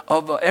level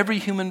of every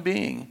human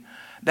being.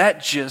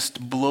 That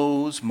just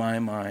blows my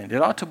mind.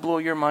 It ought to blow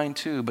your mind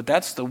too, but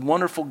that's the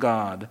wonderful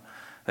God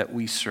that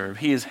we serve.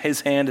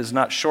 His hand is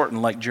not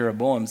shortened like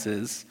Jeroboam's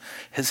is.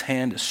 His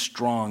hand is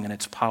strong and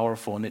it's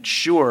powerful and it's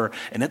sure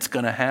and it's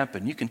going to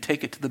happen. You can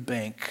take it to the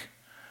bank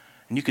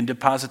and you can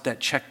deposit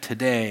that check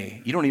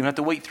today. You don't even have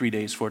to wait 3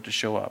 days for it to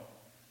show up.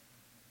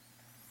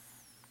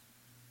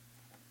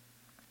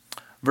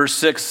 Verse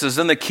 6 says,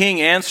 then the king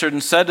answered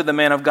and said to the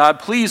man of God,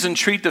 please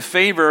entreat the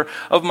favor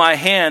of my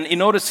hand. You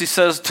notice he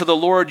says, to the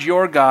Lord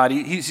your God.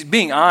 He's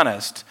being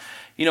honest.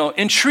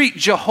 Entreat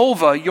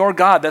Jehovah your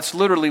God. That's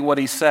literally what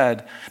he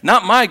said.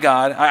 Not my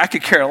God. I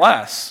could care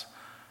less.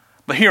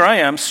 But here I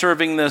am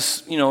serving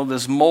this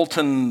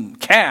molten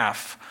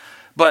calf.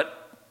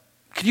 But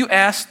could you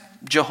ask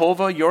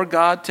Jehovah your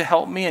God to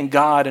help me? And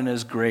God in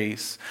his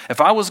grace.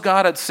 If I was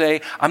God, I'd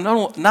say, I'm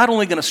not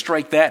only going to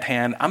strike that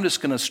hand, I'm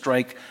just going to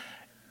strike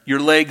your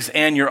legs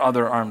and your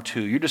other arm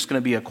too. You're just going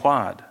to be a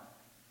quad.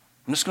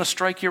 I'm just going to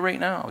strike you right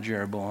now,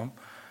 Jeroboam.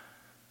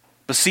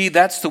 But see,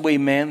 that's the way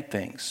man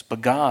thinks.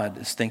 But God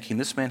is thinking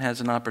this man has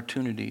an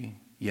opportunity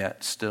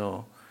yet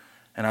still.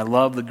 And I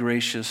love the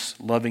gracious,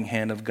 loving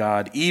hand of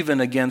God, even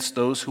against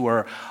those who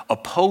are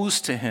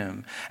opposed to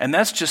him. And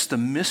that's just the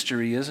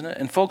mystery, isn't it?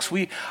 And folks,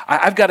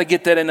 I've got to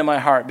get that into my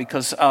heart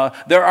because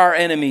there are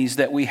enemies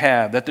that we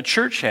have, that the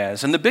church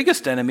has. And the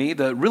biggest enemy,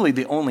 really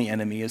the only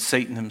enemy, is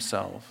Satan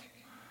himself.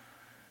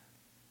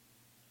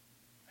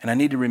 And I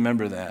need to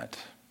remember that.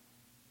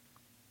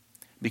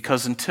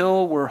 Because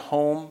until we're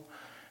home,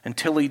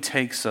 until he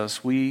takes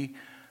us, we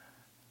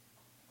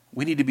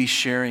need to be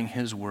sharing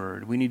his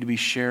word. We need to be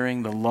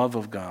sharing the love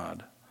of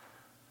God,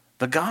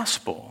 the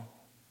gospel,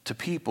 to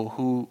people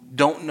who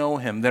don't know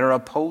him, that are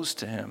opposed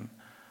to him,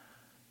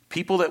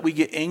 people that we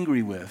get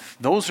angry with.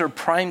 Those are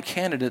prime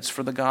candidates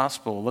for the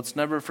gospel. Let's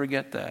never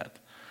forget that.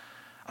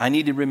 I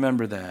need to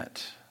remember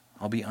that.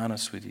 I'll be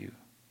honest with you.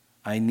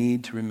 I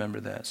need to remember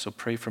that. So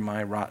pray for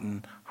my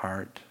rotten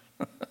heart.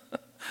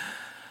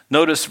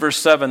 Notice verse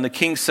 7. The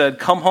king said,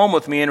 come home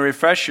with me and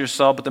refresh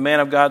yourself. But the man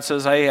of God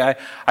says, I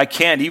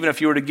can't. Even if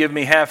you were to give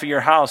me half of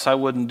your house, I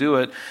wouldn't do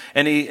it.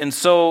 And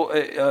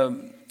so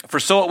For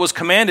so it was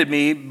commanded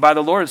me by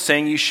the Lord,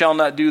 saying, you shall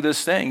not do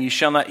this thing. You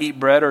shall not eat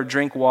bread or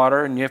drink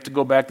water, and you have to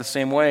go back the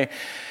same way.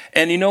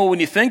 And when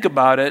you think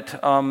about it,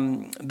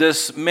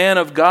 this man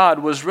of God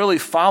was really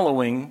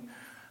following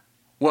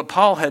what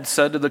Paul had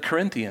said to the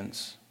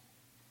Corinthians.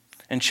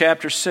 In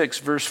chapter 6,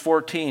 verse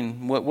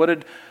 14, what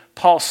did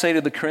Paul say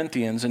to the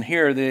Corinthians? And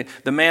here,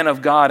 the man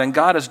of God, and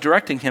God is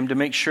directing him to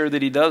make sure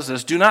that he does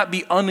this. Do not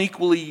be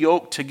unequally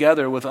yoked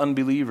together with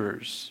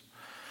unbelievers.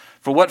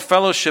 For what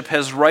fellowship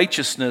has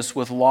righteousness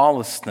with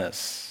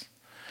lawlessness?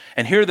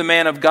 And here the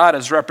man of God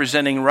is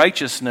representing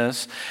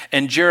righteousness,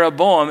 and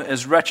Jeroboam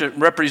is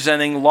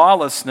representing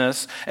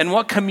lawlessness. And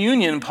what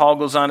communion, Paul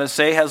goes on to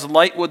say, has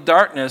light with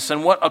darkness?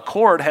 And what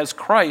accord has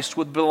Christ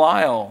with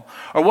Belial?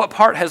 Or what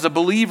part has a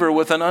believer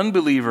with an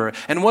unbeliever?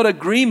 And what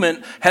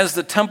agreement has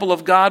the temple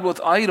of God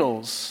with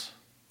idols?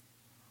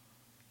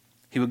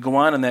 He would go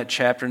on in that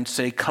chapter and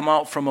say, come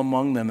out from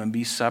among them and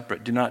be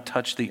separate. Do not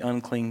touch the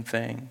unclean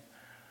thing.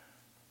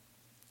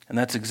 And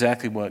that's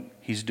exactly what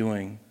he's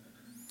doing.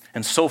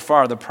 And so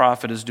far, the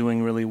prophet is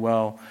doing really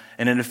well.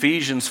 And in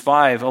Ephesians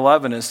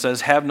 5:11, it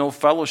says, have no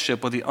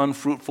fellowship with the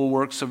unfruitful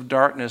works of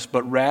darkness,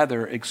 but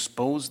rather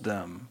expose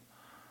them.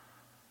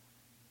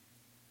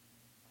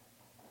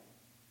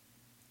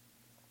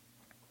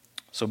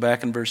 So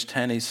back in verse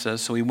 10, he says,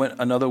 so he went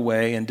another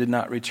way and did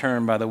not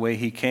return by the way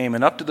he came.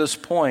 And up to this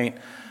point,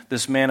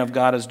 this man of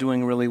God is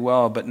doing really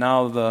well. But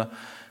now the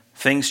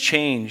things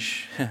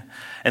change.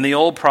 And the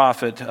old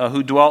prophet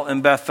who dwelt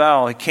in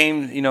Bethel, he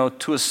came,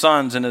 to his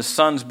sons, and his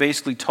sons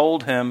basically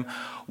told him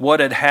what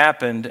had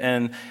happened.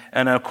 And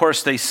of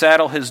course, they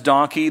saddle his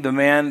donkey.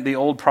 The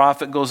old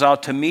prophet goes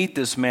out to meet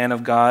this man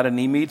of God, and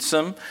he meets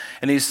him.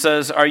 And he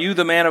says, are you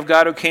the man of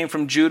God who came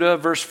from Judah?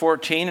 Verse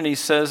 14, and he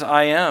says,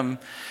 I am.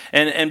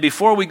 And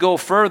before we go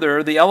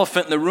further, the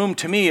elephant in the room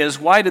to me is,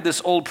 why did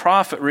this old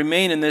prophet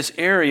remain in this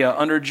area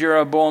under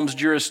Jeroboam's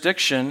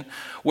jurisdiction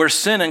where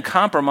sin and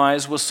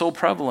compromise was so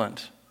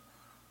prevalent?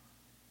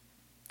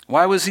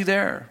 Why was he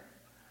there?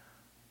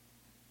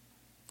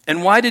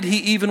 And why did he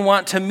even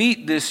want to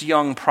meet this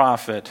young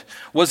prophet?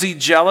 Was he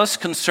jealous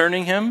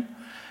concerning him?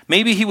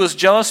 Maybe he was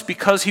jealous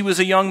because he was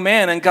a young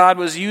man and God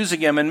was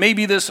using him. And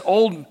maybe this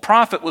old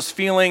prophet was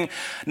feeling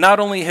not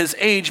only his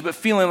age, but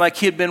feeling like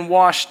he had been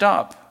washed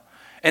up.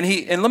 And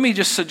let me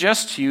just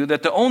suggest to you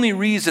that the only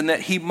reason that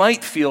he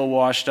might feel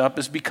washed up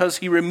is because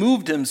he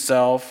removed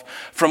himself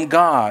from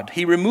God.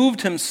 He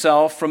removed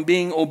himself from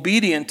being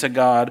obedient to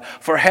God.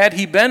 For had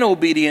he been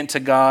obedient to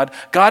God,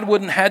 God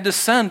wouldn't have had to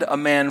send a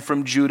man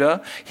from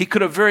Judah. He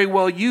could have very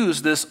well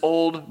used this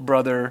old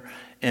brother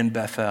in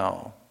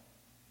Bethel.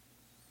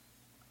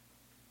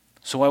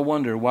 So I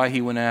wonder why he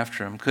went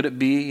after him. Could it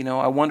be,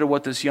 I wonder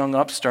what this young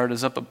upstart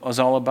is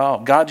all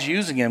about. God's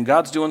using him.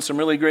 God's doing some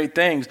really great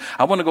things.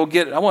 I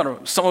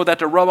want some of that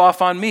to rub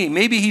off on me.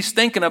 Maybe he's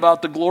thinking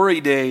about the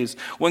glory days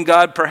when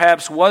God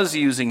perhaps was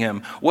using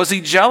him. Was he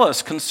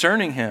jealous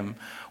concerning him?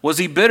 Was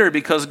he bitter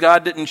because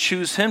God didn't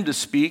choose him to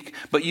speak,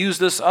 but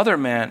used this other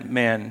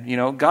man?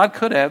 God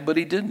could have, but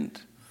he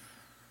didn't.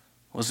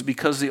 Was it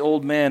because the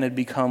old man had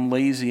become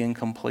lazy and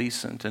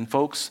complacent? And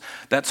folks,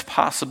 that's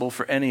possible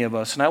for any of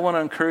us. And I want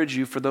to encourage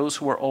you, for those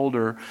who are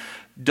older,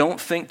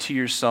 don't think to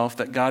yourself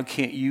that God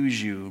can't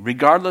use you.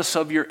 Regardless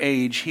of your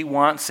age, he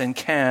wants and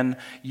can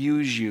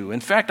use you. In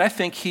fact, I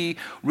think he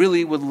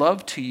really would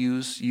love to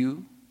use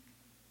you,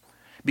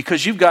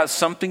 because you've got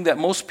something that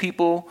most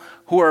people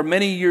who are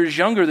many years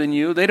younger than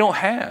you, they don't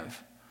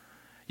have.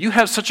 You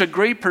have such a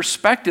great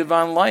perspective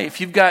on life.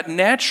 You got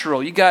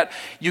natural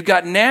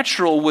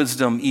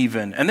wisdom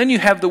even. And then you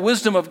have the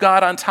wisdom of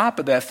God on top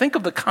of that. Think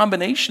of the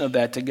combination of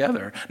that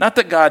together. Not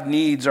that God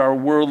needs our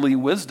worldly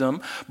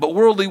wisdom, but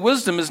worldly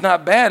wisdom is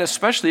not bad,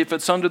 especially if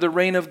it's under the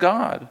reign of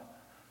God.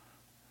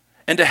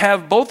 And to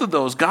have both of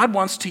those, God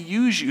wants to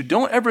use you.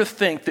 Don't ever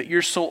think that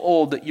you're so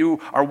old that you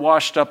are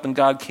washed up and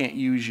God can't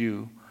use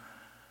you.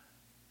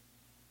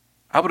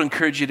 I would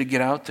encourage you to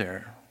get out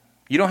there.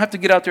 You don't have to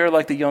get out there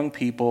like the young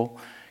people,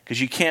 because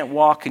you can't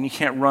walk and you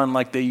can't run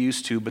like they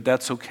used to, but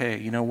that's okay.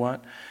 You know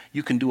what?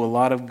 You can do a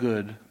lot of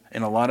good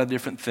in a lot of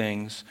different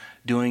things,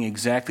 doing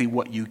exactly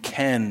what you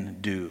can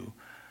do.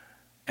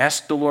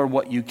 Ask the Lord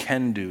what you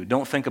can do.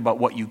 Don't think about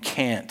what you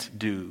can't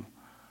do.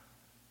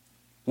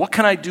 What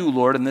can I do,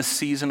 Lord, in this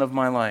season of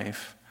my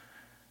life?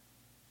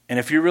 And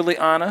if you're really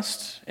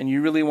honest and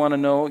you really want to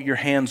know, your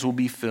hands will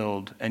be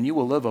filled and you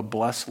will live a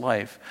blessed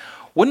life.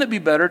 Wouldn't it be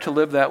better to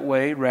live that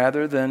way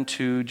rather than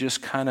to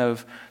just kind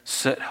of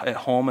sit at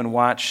home and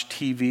watch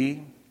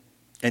TV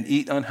and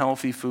eat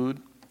unhealthy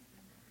food,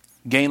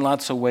 gain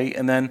lots of weight,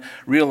 and then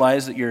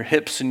realize that your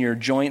hips and your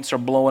joints are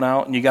blowing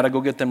out and you got to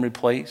go get them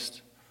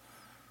replaced?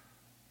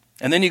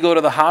 And then you go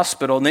to the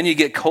hospital and then you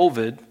get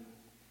COVID.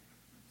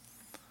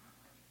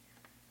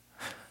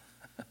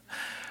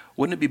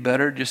 Wouldn't it be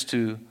better just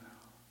to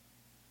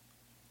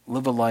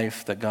live a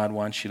life that God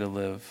wants you to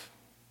live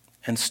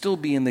and still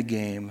be in the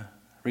game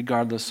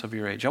regardless of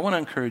your age? I want to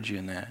encourage you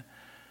in that.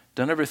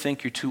 Don't ever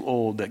think you're too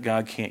old that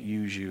God can't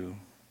use you.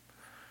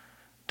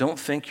 Don't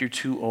think you're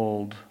too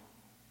old.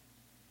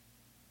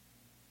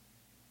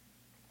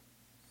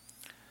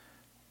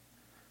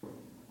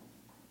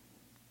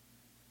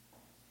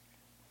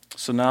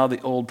 So now the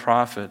old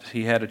prophet,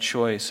 he had a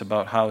choice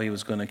about how he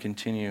was going to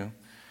continue.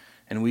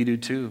 And we do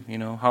too.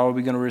 How are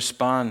we going to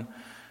respond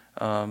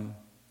to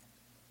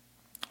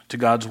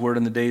God's word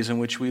in the days in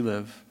which we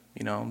live?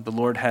 The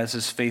Lord has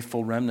his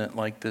faithful remnant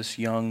like this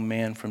young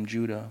man from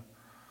Judah.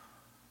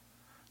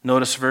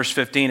 Notice verse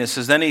 15. It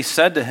says, then he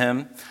said to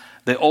him,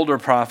 the older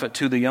prophet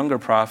to the younger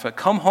prophet,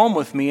 come home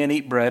with me and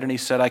eat bread. And he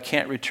said, I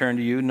can't return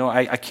to you. No,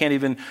 I can't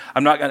even,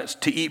 I'm not going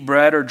to eat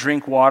bread or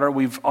drink water.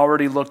 We've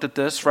already looked at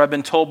this, for I've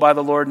been told by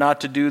the Lord not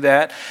to do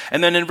that.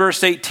 And then in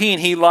verse 18,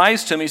 he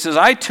lies to him. He says,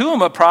 I too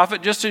am a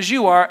prophet just as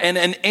you are, and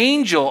an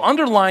angel.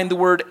 Underline the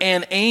word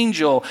an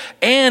angel,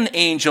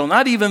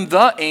 not even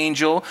the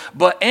angel,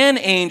 but an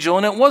angel.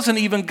 And it wasn't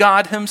even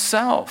God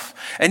himself.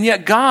 And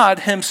yet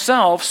God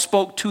himself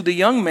spoke to the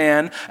young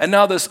man, and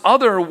now this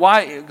other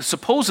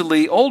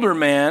supposedly older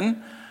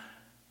man,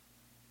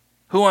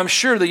 who I'm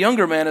sure the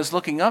younger man is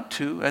looking up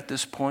to at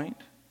this point.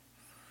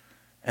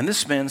 And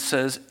this man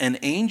says, an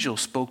angel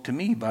spoke to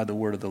me by the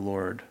word of the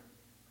Lord,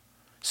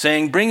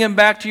 saying, bring him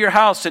back to your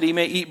house that he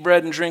may eat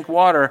bread and drink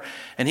water.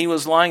 And he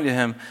was lying to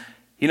him.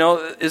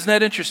 Isn't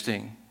that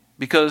interesting?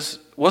 Because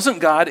wasn't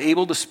God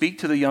able to speak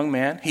to the young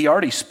man? He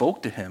already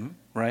spoke to him,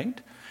 right?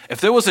 If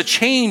there was a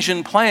change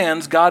in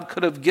plans, God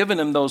could have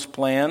given him those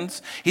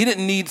plans. He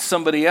didn't need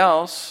somebody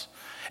else.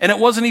 And it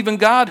wasn't even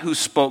God who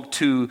spoke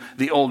to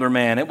the older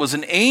man. It was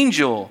an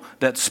angel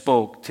that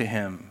spoke to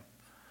him.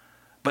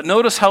 But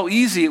notice how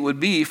easy it would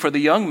be for the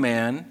young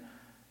man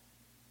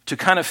to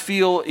kind of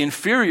feel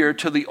inferior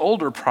to the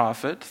older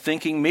prophet,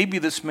 thinking maybe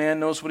this man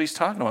knows what he's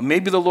talking about.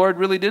 Maybe the Lord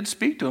really did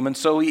speak to him, and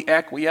so he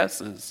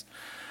acquiesces.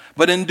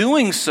 But in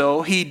doing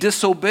so, he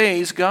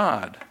disobeys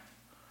God.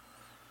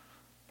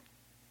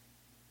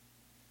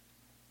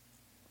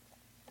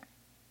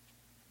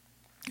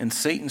 And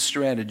Satan's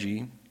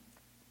strategy,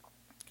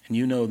 and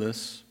you know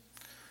this,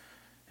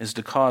 is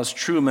to cause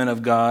true men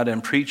of God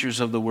and preachers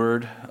of the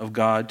word of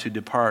God to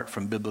depart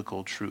from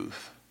biblical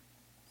truth.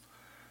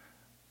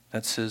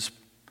 That's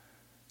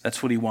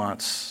what he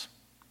wants.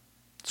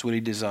 That's what he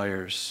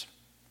desires.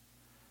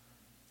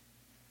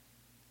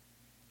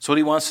 It's what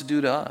he wants to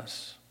do to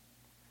us.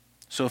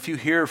 So if you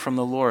hear from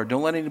the Lord,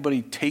 don't let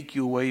anybody take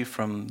you away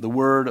from the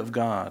word of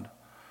God.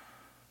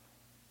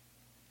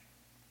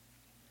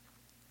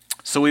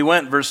 So we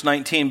went, verse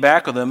 19,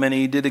 back with him, and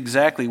he did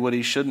exactly what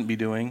he shouldn't be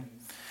doing.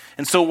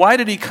 And so why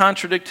did he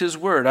contradict his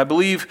word? I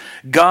believe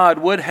God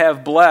would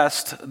have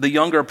blessed the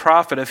younger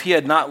prophet if he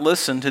had not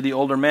listened to the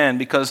older man,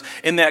 because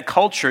in that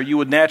culture you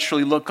would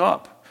naturally look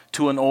up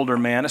to an older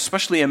man,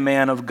 especially a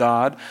man of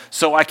God.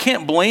 So I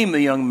can't blame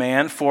the young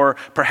man for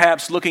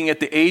perhaps looking at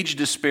the age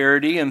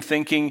disparity and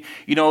thinking,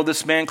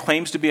 this man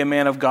claims to be a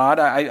man of God.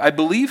 I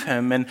believe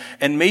him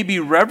and maybe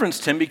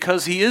reverenced him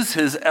because he is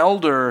his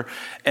elder.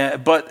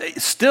 But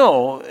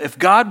still, if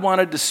God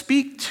wanted to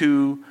speak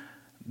to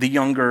the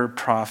younger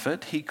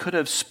prophet, he could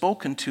have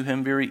spoken to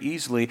him very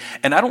easily.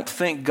 And I don't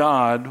think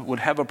God would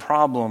have a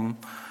problem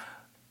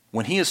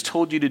when he has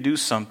told you to do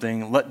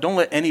something. Don't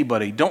let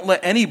anybody,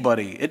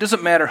 it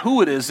doesn't matter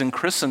who it is in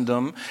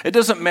Christendom, it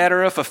doesn't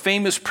matter if a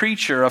famous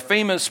preacher, a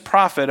famous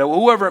prophet, or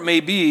whoever it may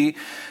be,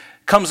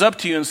 comes up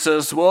to you and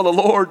says, well, the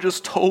Lord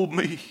just told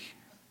me,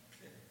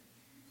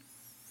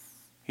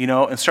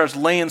 and starts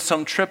laying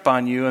some trip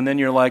on you, and then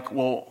you're like,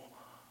 well,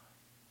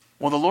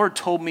 the Lord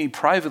told me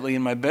privately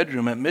in my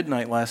bedroom at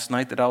midnight last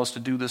night that I was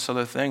to do this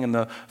other thing. And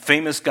the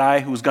famous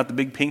guy who's got the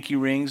big pinky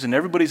rings and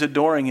everybody's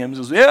adoring him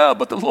says, yeah,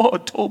 but the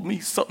Lord told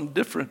me something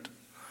different.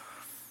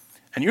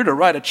 And you're to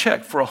write a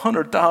check for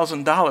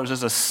 $100,000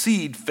 as a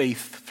seed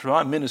faith through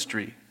our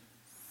ministry.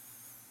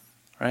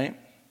 Right?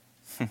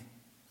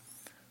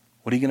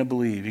 What are you going to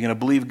believe? Are you going to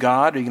believe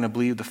God, or are you going to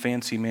believe the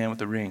fancy man with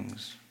the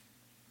rings?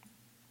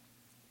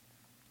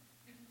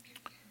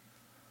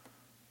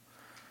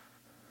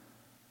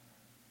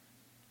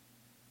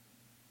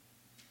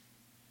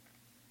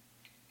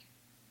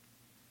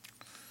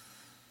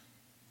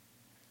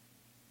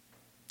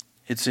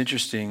 It's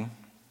interesting.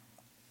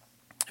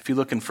 If you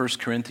look in 1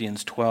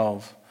 Corinthians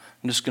 12,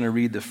 I'm just going to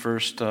read the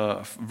first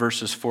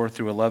verses 4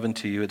 through 11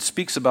 to you. It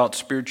speaks about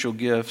spiritual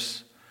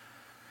gifts.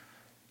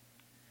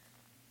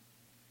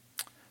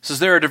 It says,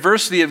 there are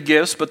diversity of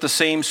gifts, but the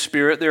same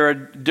Spirit. There are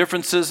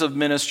differences of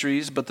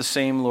ministries, but the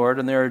same Lord.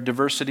 And there are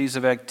diversities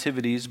of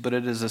activities, but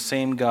it is the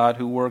same God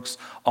who works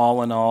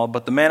all in all.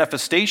 But the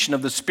manifestation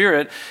of the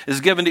Spirit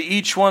is given to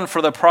each one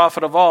for the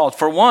profit of all.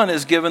 For one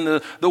is given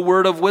the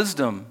word of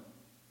wisdom.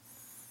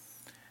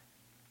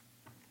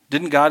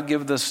 Didn't God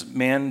give this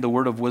man the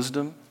word of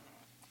wisdom?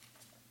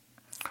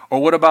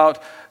 Or what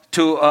about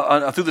through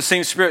the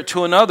same Spirit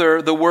to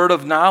another the word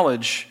of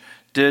knowledge?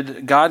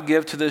 Did God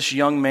give to this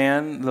young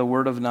man the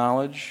word of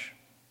knowledge?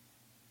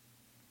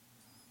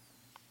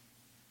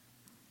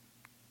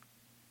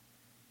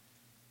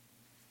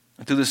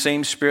 And through the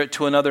same Spirit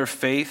to another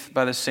faith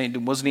by the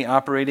same, wasn't he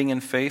operating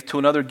in faith? To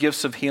another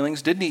gifts of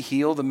healings. Didn't he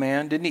heal the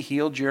man? Didn't he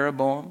heal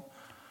Jeroboam?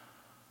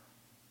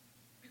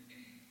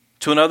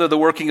 To another, the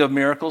working of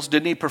miracles.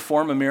 Didn't he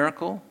perform a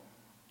miracle?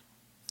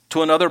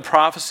 To another,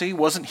 prophecy.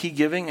 Wasn't he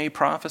giving a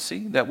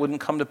prophecy that wouldn't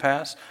come to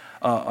pass?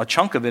 a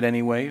chunk of it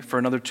anyway, for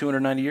another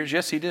 290 years.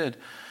 Yes, he did.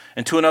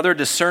 And to another,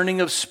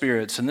 discerning of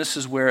spirits. And this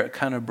is where it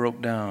kind of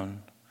broke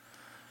down.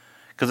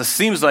 Because it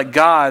seems like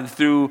God,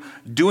 through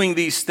doing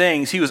these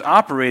things, he was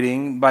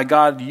operating by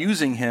God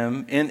using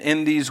him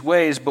in these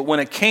ways. But when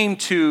it came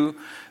to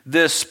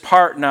this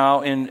part now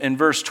in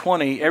verse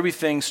 20,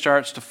 everything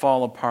starts to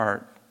fall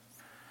apart.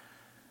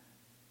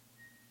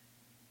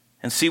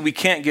 And see, we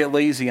can't get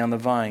lazy on the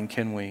vine,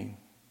 can we?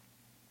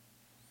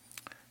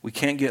 We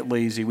can't get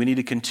lazy. We need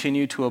to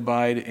continue to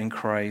abide in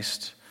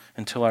Christ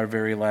until our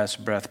very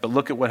last breath. But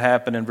look at what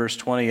happened in verse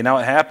 20. And now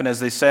it happened as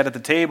they sat at the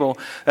table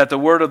that the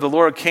word of the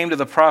Lord came to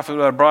the prophet who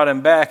had brought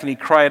him back, and he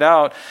cried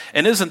out,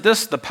 "And isn't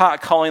this the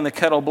pot calling the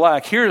kettle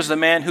black? Here is the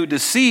man who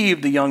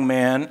deceived the young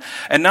man,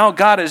 and now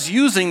God is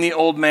using the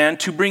old man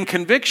to bring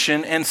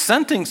conviction and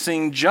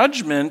sentencing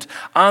judgment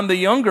on the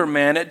younger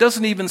man. It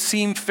doesn't even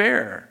seem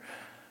fair.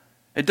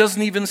 It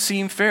doesn't even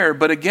seem fair.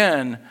 But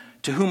again,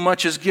 to whom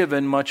much is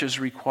given, much is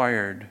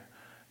required."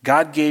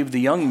 God gave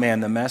the young man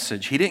the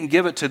message. He didn't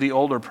give it to the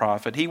older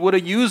prophet. He would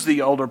have used the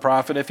older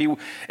prophet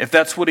if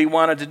that's what he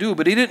wanted to do,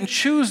 but he didn't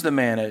choose the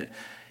man.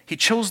 He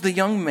chose the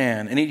young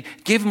man, and he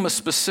gave him a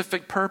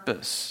specific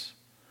purpose.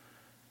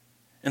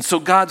 And so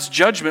God's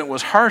judgment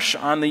was harsh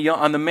on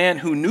the man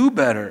who knew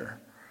better,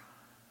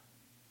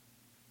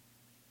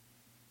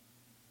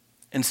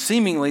 and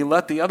seemingly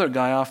let the other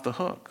guy off the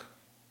hook.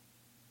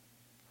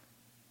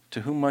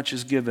 To whom much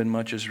is given,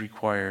 much is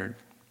required.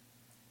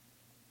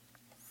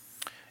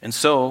 And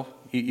so,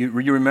 you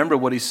remember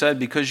what he said,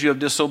 because you have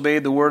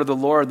disobeyed the word of the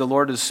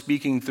Lord is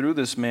speaking through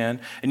this man,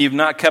 and you've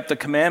not kept the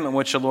commandment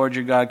which the Lord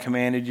your God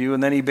commanded you.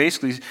 And then he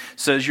basically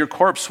says, your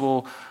corpse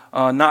will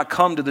not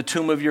come to the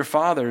tomb of your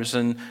fathers.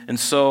 And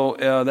so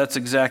that's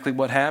exactly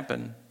what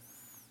happened.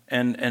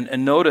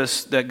 And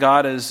notice that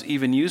God is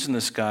even using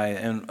this guy.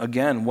 And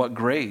again, what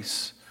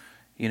grace.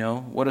 You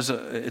know,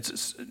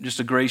 it's just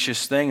a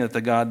gracious thing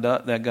that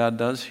God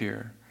does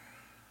here.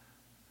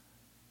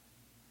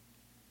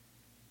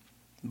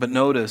 But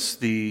notice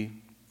the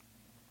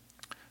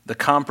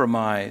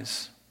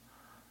compromise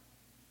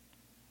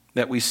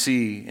that we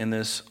see in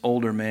this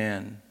older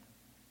man.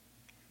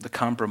 The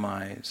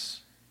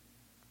compromise.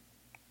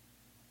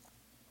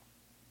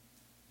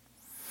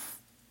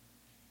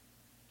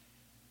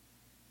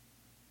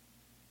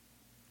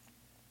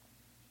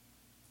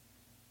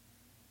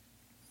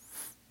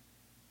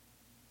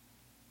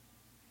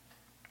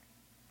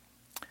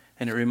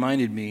 And it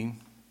reminded me,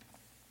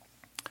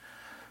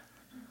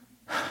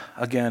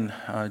 again,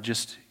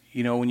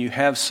 when you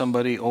have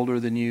somebody older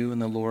than you in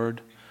the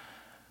Lord,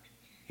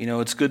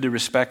 it's good to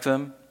respect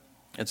them.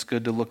 It's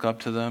good to look up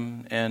to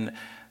them. And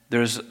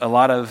there's a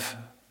lot of,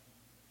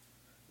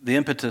 the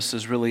impetus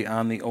is really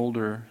on the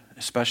older,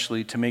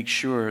 especially to make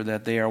sure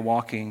that they are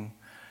walking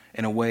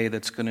in a way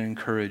that's going to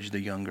encourage the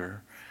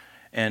younger.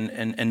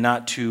 And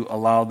not to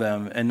allow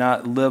them, and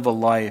not live a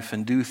life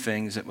and do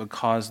things that would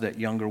cause that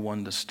younger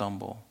one to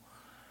stumble.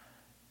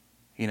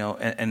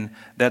 And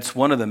that's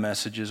one of the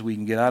messages we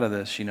can get out of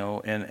this,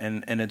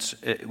 and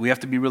we have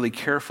to be really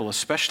careful,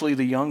 especially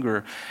the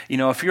younger.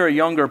 If you're a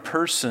younger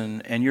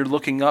person and you're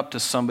looking up to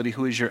somebody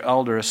who is your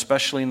elder,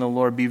 especially in the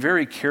Lord, be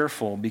very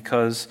careful,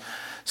 because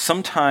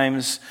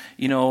sometimes,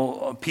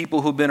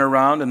 people who've been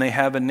around and they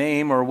have a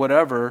name or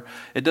whatever,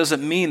 it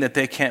doesn't mean that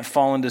they can't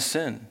fall into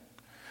sin.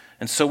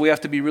 And so we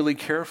have to be really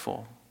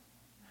careful.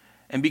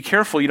 And be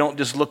careful you don't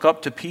just look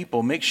up to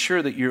people. Make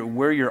sure that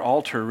where your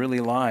altar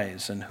really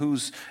lies and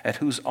at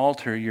whose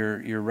altar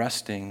you're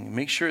resting.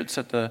 Make sure it's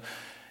at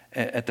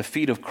the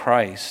feet of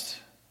Christ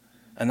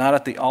and not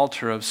at the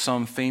altar of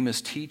some famous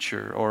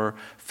teacher or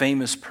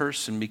famous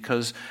person,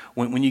 because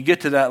when you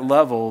get to that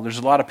level, there's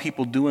a lot of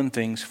people doing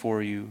things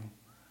for you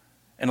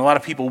and a lot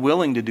of people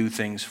willing to do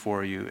things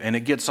for you, and it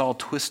gets all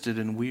twisted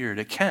and weird.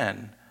 It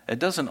can. It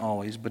doesn't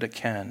always, but it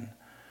can.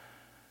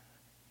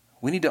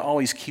 We need to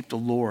always keep the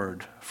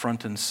Lord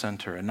front and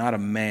center and not a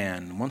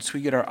man. Once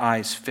we get our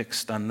eyes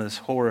fixed on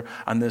this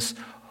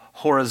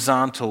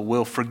horizontal,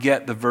 we'll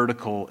forget the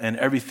vertical and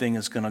everything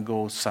is going to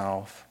go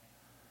south.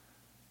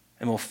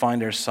 And we'll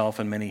find ourselves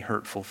in many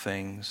hurtful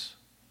things.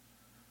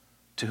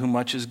 To whom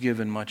much is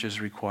given, much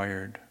is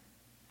required.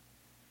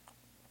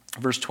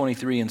 Verse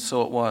 23, and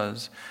so it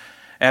was,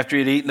 after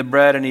he had eaten the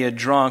bread and he had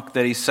drunk,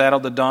 that he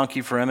saddled the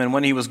donkey for him. And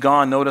when he was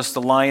gone, notice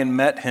the lion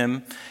met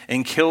him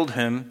and killed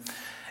him.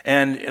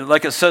 And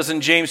like it says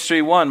in James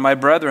 3:1, my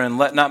brethren,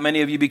 let not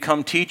many of you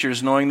become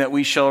teachers, knowing that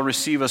we shall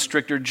receive a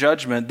stricter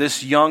judgment.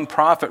 This young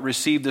prophet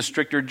received a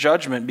stricter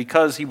judgment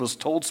because he was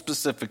told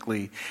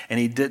specifically and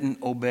he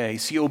didn't obey.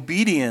 See,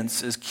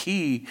 obedience is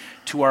key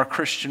to our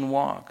Christian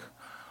walk.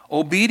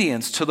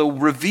 Obedience to the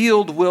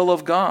revealed will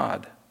of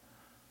God.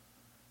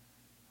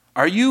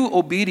 Are you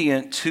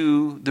obedient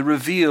to the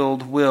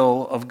revealed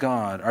will of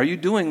God? Are you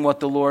doing what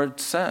the Lord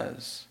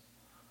says?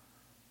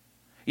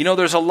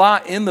 There's a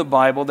lot in the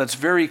Bible that's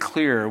very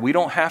clear. We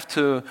don't have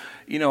to,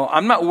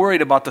 I'm not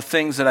worried about the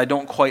things that I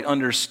don't quite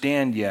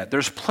understand yet.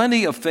 There's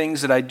plenty of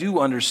things that I do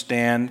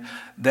understand,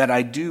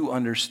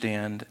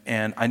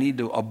 and I need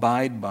to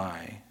abide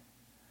by.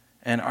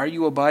 And are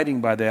you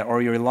abiding by that, or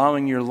are you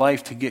allowing your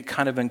life to get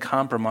kind of in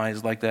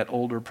compromise like that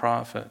older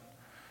prophet?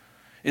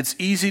 It's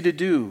easy to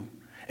do,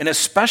 and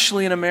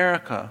especially in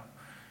America.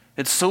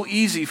 It's so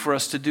easy for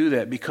us to do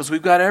that because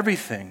we've got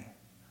everything.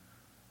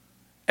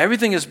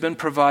 Everything has been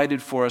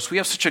provided for us. We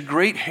have such a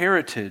great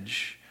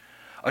heritage.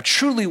 A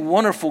truly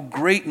wonderful,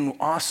 great, and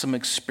awesome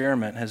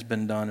experiment has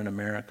been done in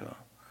America.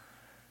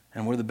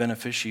 And we're the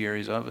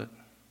beneficiaries of it.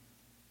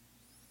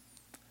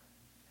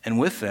 And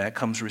with that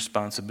comes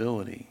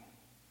responsibility.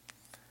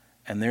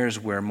 And there's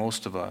where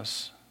most of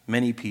us,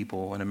 many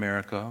people in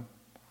America,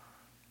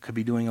 could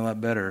be doing a lot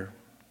better.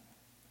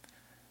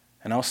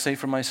 And I'll say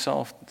for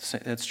myself,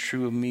 that's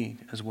true of me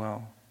as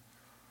well.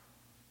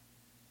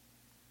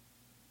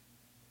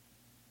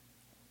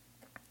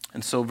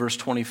 And so verse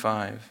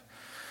 25.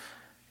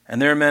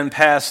 And there men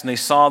passed, and they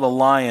saw the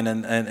lion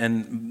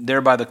and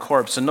there by the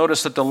corpse. And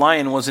notice that the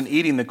lion wasn't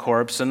eating the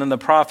corpse. And then the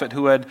prophet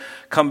who had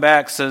come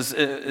back says,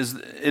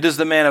 it is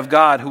the man of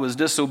God who was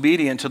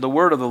disobedient to the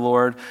word of the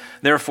Lord.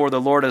 Therefore the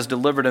Lord has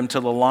delivered him to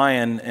the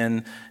lion.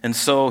 And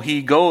so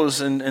he goes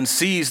and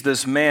sees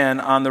this man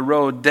on the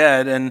road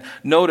dead. And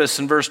notice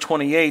in verse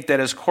 28 that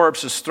his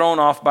corpse is thrown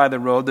off by the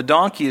road. The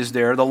donkey is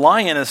there. The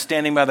lion is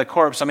standing by the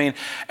corpse. I mean,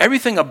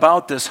 everything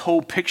about this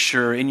whole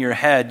picture in your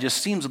head just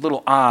seems a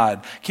little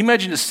odd. Can you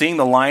imagine just seeing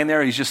the lion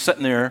there? He's just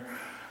sitting there,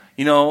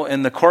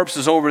 and the corpse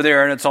is over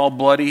there and it's all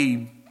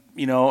bloody,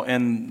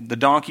 and the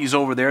donkey's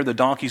over there. The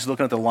donkey's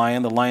looking at the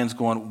lion. The lion's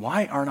going,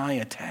 why aren't I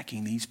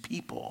attacking these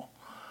people?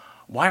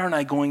 Why aren't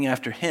I going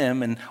after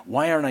him? And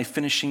why aren't I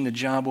finishing the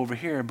job over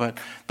here? But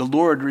the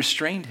Lord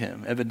restrained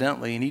him,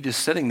 evidently. And he's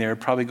just sitting there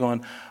probably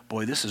going,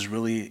 boy, this is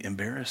really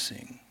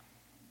embarrassing.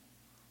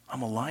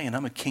 I'm a lion.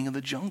 I'm a king of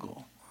the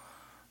jungle.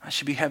 I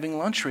should be having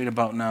lunch right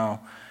about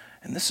now.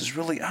 And this is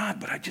really odd,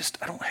 but I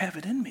don't have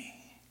it in me.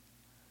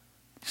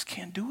 Just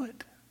can't do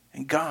it.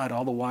 And God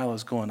all the while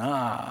is going,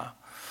 I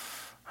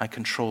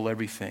control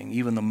everything,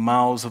 even the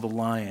mouths of the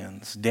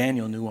lions.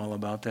 Daniel knew all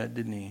about that,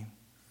 didn't he?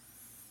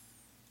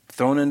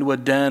 Thrown into a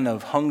den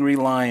of hungry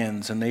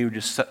lions, and they were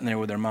just sitting there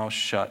with their mouths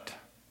shut.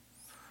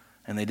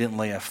 And they didn't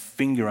lay a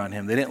finger on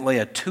him. They didn't lay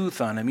a tooth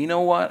on him. You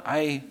know what?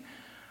 I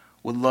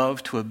would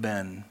love to have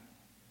been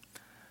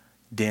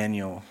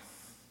Daniel,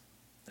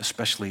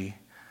 especially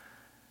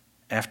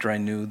after I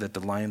knew that the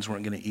lions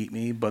weren't going to eat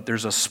me. But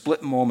there's a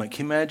split moment.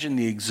 Can you imagine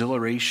the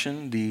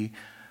exhilaration, the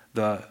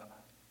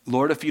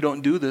Lord, if you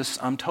don't do this,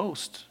 I'm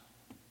toast.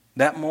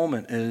 That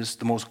moment is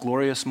the most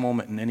glorious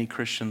moment in any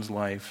Christian's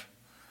life.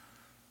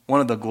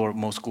 One of the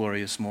most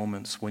glorious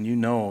moments when you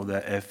know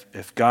that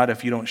if God,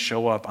 if you don't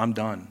show up, I'm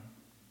done.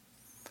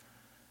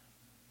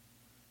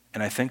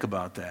 And I think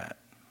about that.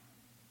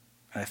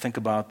 And I think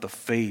about the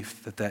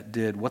faith that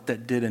did, what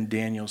that did in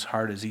Daniel's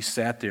heart as he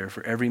sat there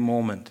for every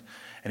moment.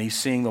 And he's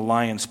seeing the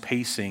lions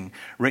pacing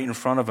right in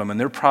front of him. And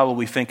they're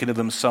probably thinking to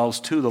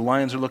themselves too. The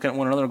lions are looking at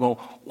one another and go,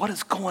 what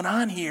is going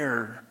on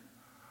here?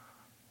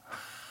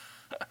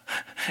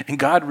 And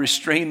God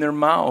restrained their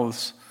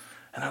mouths.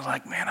 And they're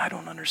like, man, I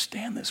don't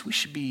understand this.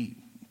 We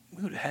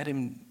would have had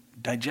him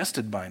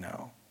digested by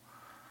now.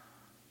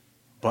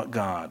 But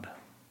God.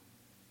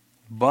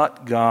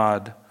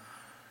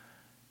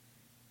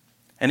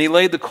 And he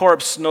laid the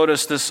corpse,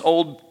 notice this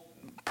old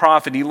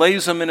prophet, he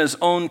lays him in his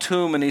own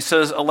tomb, and he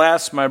says,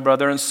 alas, my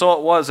brother. And so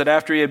it was that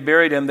after he had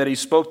buried him, that he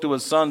spoke to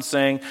his son,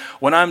 saying,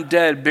 when I'm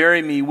dead,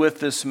 bury me with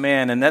this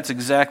man. And that's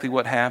exactly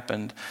what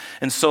happened.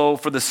 And so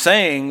for the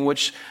saying,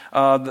 which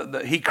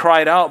he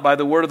cried out by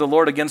the word of the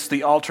Lord against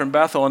the altar in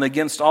Bethel and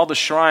against all the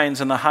shrines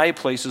and the high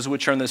places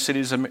which are in the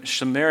cities of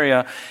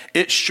Samaria,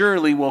 it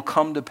surely will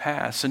come to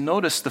pass. And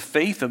notice the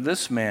faith of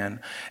this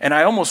man. And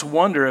I almost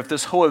wonder if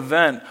this whole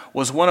event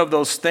was one of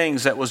those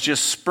things that was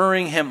just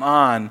spurring him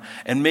on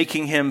and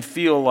making him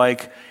feel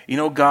like,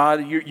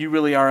 God, you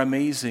really are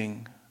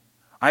amazing.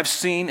 I've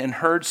seen and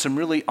heard some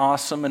really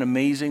awesome and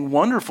amazing,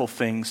 wonderful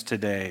things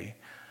today.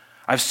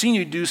 I've seen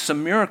you do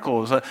some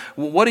miracles.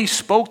 What he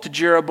spoke to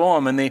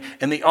Jeroboam and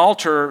the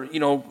altar,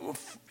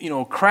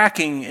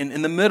 cracking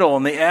in the middle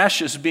and the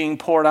ashes being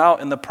poured out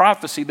and the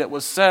prophecy that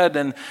was said.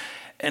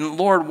 And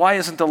Lord, why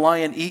isn't the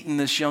lion eating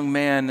this young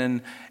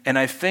man? And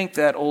I think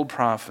that old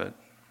prophet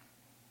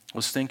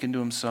was thinking to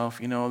himself,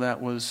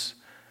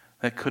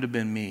 that could have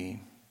been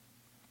me.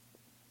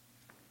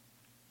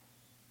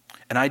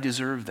 And I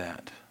deserve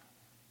that.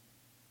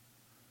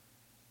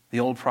 The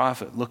old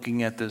prophet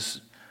looking at this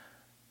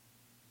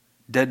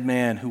dead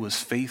man who was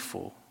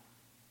faithful.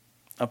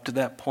 Up to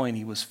that point,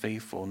 he was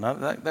faithful. Now,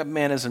 that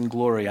man is in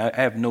glory. I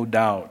have no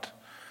doubt.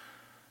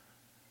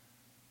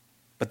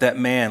 But that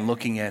man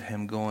looking at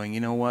him going, you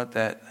know what?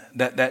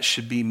 That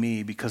should be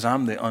me because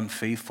I'm the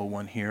unfaithful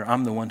one here.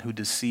 I'm the one who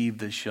deceived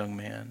this young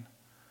man.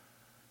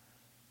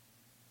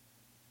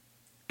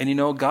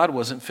 And God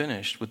wasn't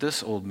finished with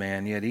this old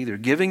man yet either,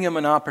 giving him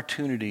an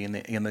opportunity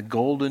in the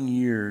golden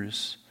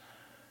years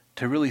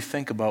to really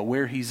think about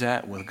where he's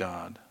at with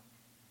God.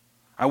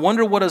 I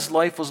wonder what his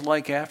life was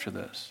like after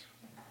this.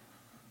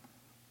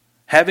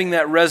 Having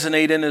that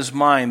resonate in his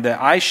mind that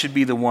I should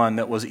be the one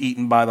that was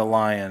eaten by the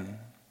lion.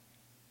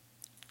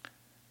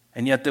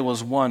 And yet there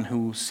was one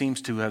who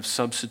seems to have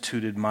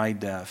substituted my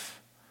death.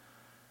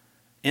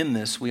 In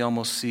this, we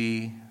almost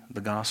see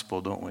the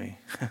gospel, don't we?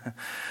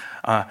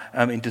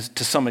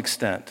 To some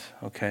extent,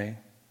 okay?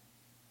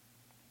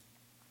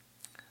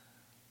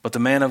 But the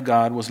man of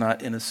God was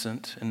not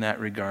innocent in that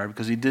regard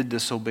because he did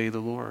disobey the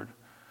Lord.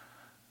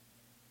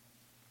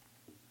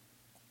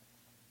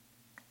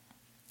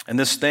 And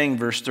this thing,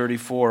 verse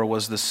 34,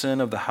 was the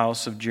sin of the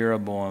house of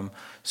Jeroboam,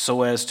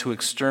 so as to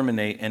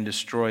exterminate and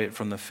destroy it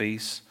from the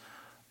face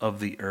of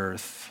the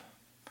earth.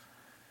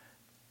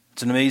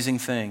 It's an amazing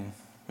thing,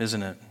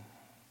 isn't it,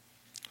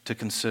 to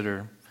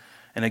consider.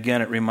 And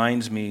again, it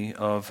reminds me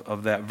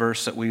of that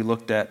verse that we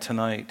looked at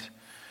tonight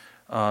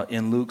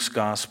in Luke's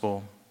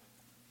gospel.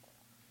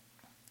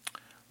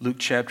 Luke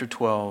chapter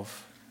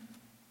 12.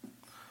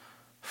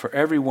 For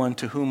everyone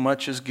to whom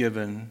much is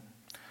given,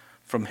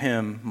 from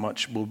him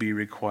much will be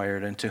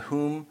required, and to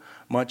whom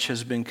much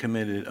has been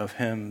committed, of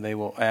him they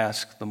will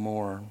ask the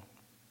more.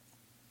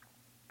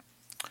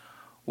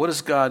 What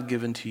has God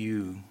given to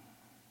you?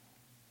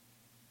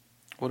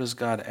 What has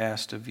God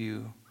asked of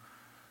you?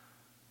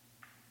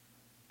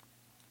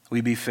 Will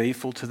you be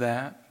faithful to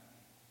that?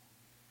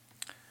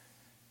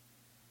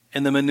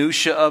 In the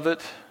minutia of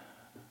it,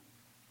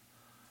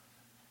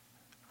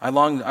 I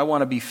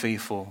want to be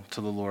faithful to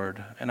the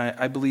Lord. And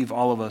I believe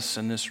all of us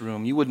in this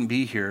room, you wouldn't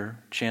be here,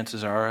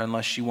 chances are,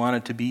 unless you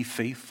wanted to be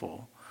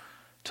faithful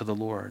to the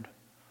Lord.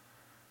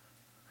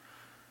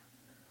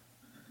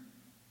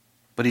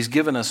 But He's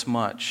given us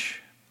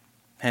much,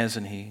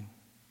 hasn't He?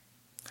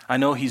 I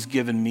know He's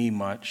given me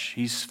much.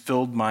 He's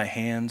filled my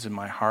hands and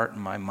my heart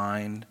and my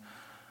mind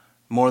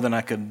more than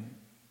I could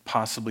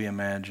possibly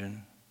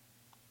imagine.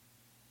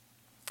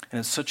 And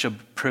it's such a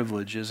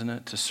privilege, isn't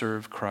it, to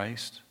serve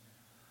Christ?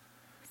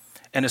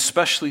 And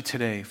especially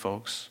today,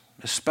 folks,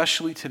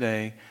 especially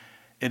today,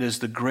 it is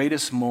the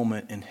greatest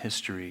moment in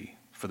history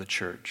for the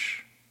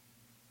church.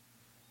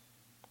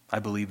 I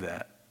believe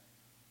that.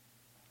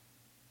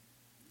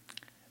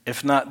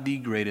 If not the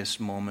greatest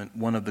moment,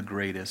 one of the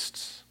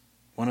greatest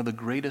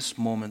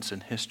moments in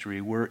history.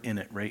 We're in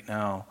it right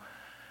now.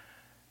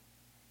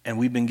 And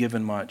we've been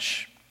given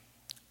much.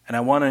 And I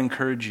want to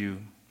encourage you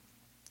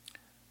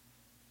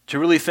to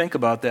really think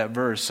about that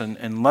verse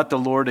and let the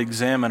Lord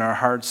examine our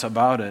hearts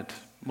about it.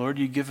 Lord,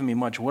 you've given me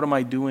much. What am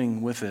I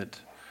doing with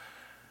it?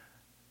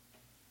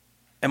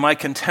 Am I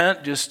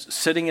content just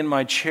sitting in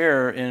my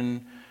chair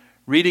and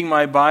reading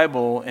my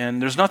Bible?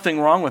 And there's nothing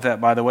wrong with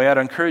that, by the way. I'd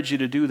encourage you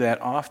to do that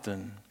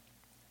often.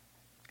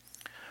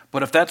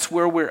 But if that's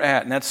where we're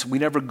at, and we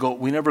never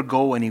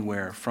go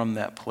anywhere from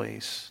that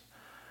place,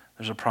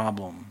 there's a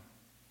problem.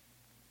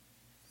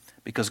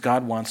 Because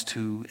God wants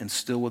to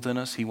instill within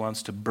us, He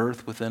wants to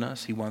birth within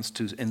us, He wants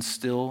to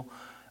instill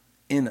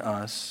in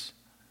us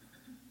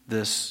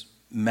this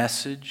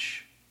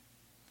message,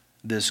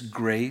 this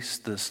grace,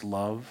 this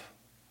love,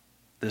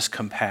 this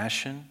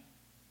compassion,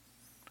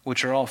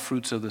 which are all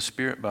fruits of the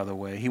Spirit, by the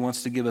way. He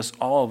wants to give us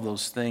all of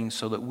those things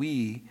so that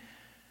we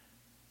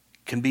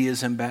can be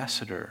His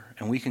ambassador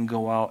and we can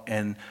go out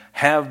and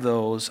have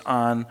those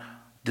on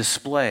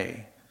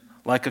display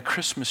like a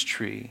Christmas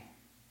tree.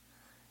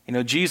 You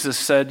know, Jesus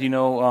said,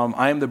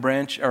 I am the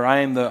branch, or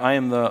I am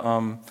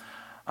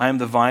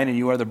the vine and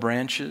you are the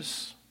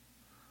branches.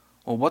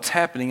 Well, what's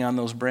happening on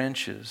those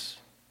branches?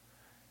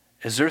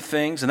 Is there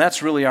things, and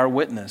that's really our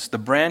witness, the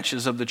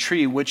branches of the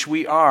tree, which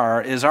we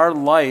are, is our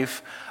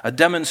life a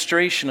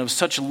demonstration of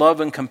such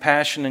love and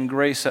compassion and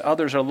grace that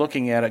others are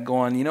looking at it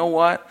going, you know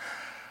what?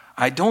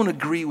 I don't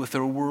agree with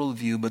their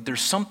worldview, but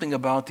there's something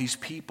about these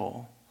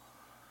people.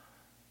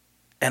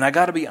 And I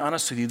got to be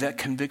honest with you, that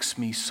convicts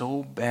me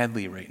so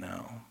badly right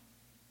now.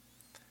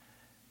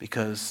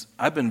 Because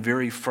I've been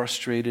very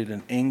frustrated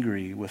and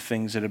angry with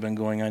things that have been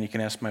going on. You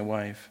can ask my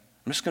wife.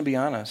 I'm just going to be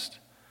honest.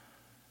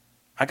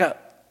 I got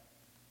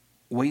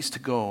ways to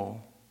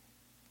go,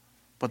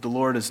 but the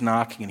Lord is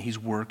knocking and He's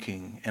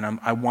working, and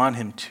I want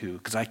Him to,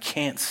 because I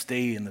can't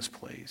stay in this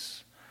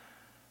place.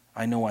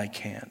 I know I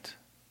can't.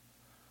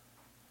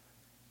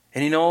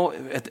 And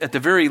at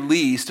the very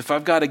least, if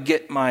I've got to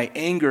get my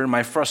anger and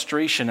my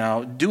frustration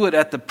out, do it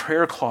at the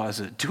prayer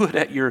closet. Do it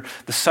at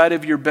the side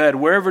of your bed,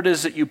 wherever it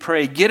is that you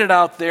pray. Get it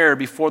out there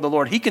before the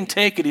Lord. He can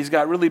take it. He's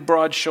got really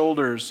broad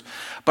shoulders.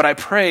 But I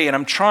pray, and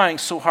I'm trying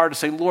so hard to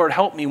say, Lord,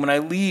 help me when I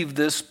leave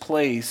this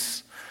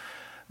place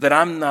that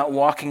I'm not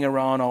walking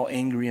around all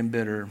angry and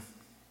bitter.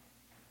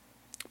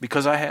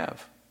 Because I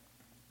have.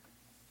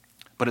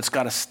 But it's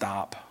got to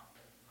stop.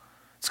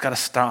 It's got to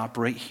stop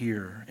right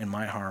here in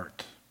my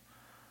heart.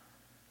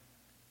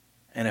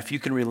 And if you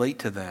can relate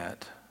to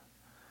that,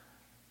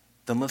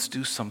 then let's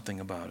do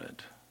something about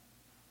it.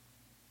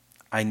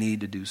 I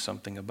need to do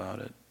something about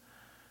it.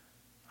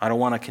 I don't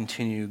want to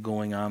continue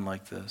going on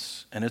like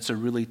this. And it's a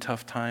really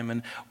tough time.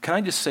 And can I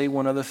just say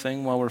one other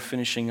thing while we're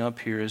finishing up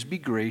here is be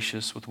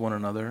gracious with one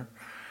another.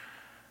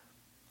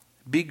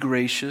 Be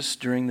gracious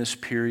during this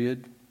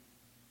period.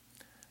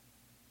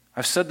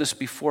 I've said this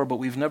before, but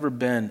we've never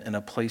been in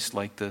a place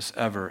like this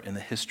ever in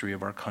the history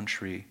of our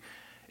country.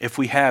 If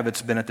we have,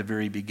 it's been at the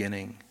very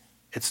beginning.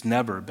 It's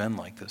never been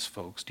like this,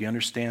 folks. Do you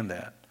understand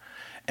that?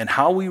 And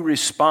how we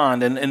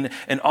respond,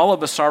 and all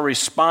of us are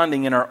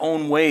responding in our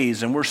own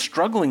ways, and we're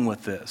struggling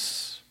with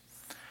this.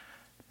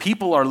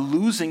 People are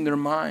losing their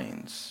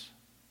minds.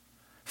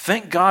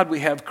 Thank God we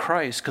have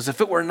Christ, because if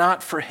it were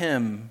not for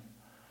him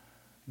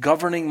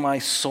governing my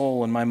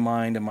soul and my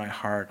mind and my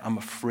heart, I'm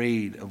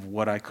afraid of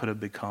what I could have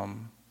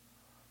become.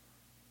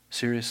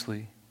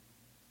 Seriously.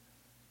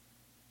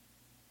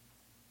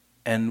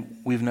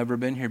 And we've never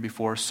been here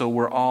before, so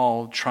we're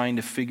all trying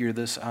to figure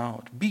this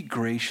out. Be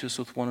gracious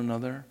with one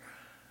another.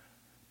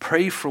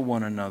 Pray for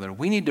one another.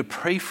 We need to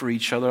pray for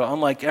each other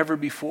unlike ever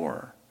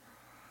before.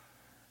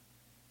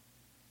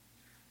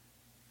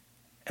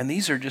 And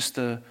these are just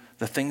the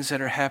things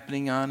that are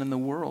happening on in the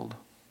world.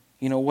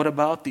 You know, what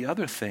about the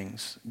other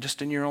things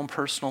just in your own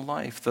personal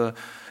life? The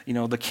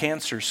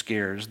cancer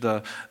scares,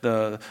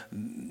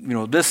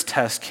 this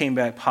test came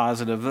back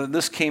positive,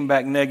 this came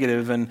back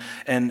negative,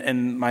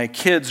 and my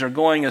kids are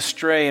going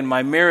astray, and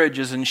my marriage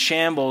is in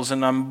shambles,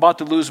 and I'm about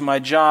to lose my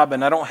job,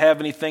 and I don't have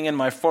anything in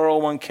my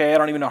 401k. I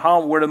don't even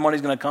know where the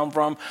money's going to come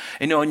from.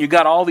 And you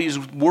got all these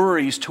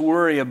worries to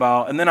worry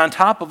about. And then on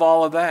top of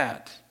all of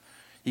that,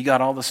 you got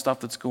all the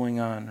stuff that's going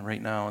on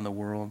right now in the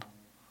world.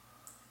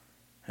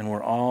 And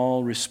we're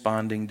all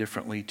responding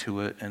differently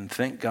to it. And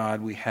thank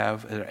God we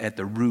have at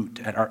the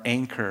root, at our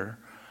anchor,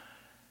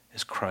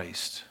 is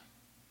Christ.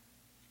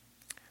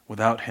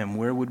 Without him,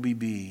 where would we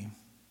be?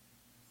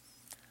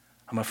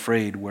 I'm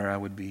afraid where I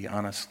would be,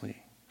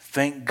 honestly.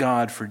 Thank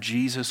God for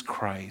Jesus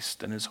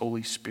Christ and his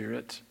Holy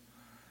Spirit.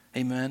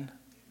 Amen.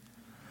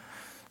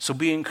 So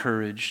be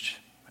encouraged,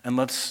 and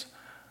let's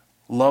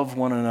love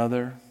one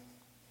another.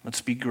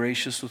 Let's be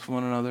gracious with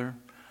one another.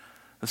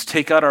 Let's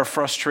take out our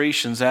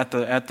frustrations at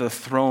the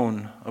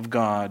throne of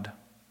God.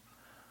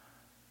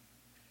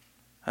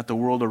 That the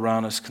world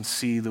around us can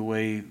see the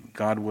way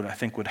God would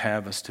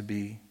have us to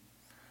be.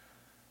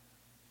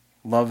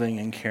 Loving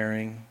and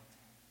caring.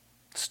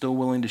 Still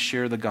willing to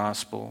share the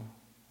gospel.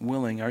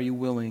 Willing. Are you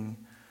willing?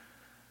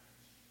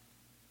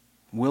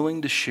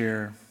 Willing to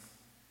share.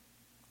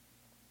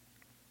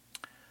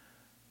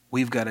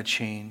 We've got to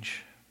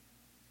change.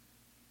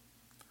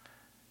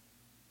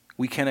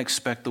 We can't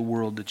expect the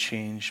world to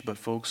change, but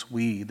folks,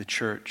 we, the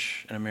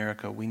church in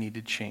America, we need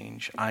to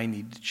change. I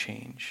need to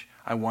change.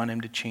 I want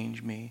him to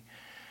change me.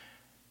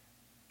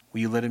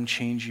 Will you let him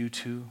change you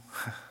too?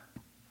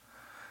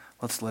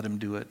 Let's let him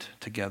do it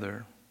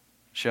together.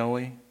 Shall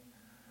we?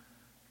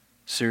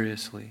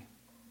 Seriously.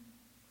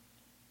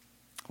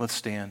 Let's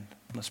stand.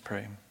 Let's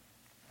pray.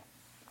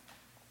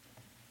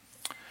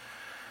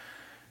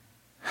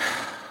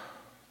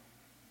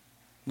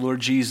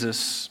 Lord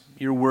Jesus,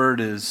 your word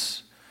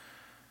is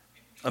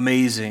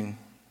amazing.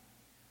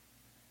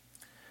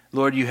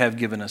 Lord, you have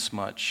given us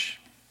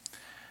much.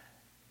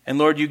 And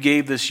Lord, you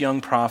gave this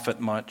young prophet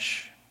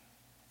much.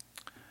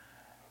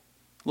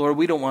 Lord,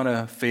 we don't want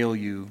to fail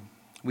you.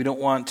 We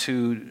don't want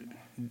to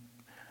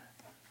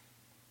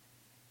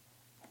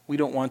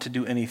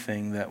do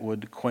anything that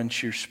would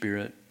quench your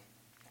spirit.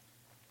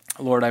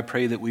 Lord, I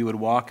pray that we would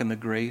walk in the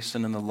grace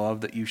and in the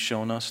love that you've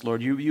shown us.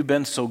 Lord, you've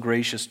been so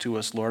gracious to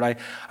us, Lord.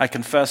 I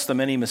confess the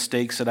many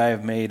mistakes that I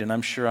have made, and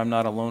I'm sure I'm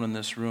not alone in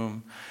this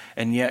room.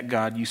 And yet,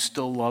 God, you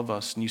still love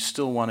us, and you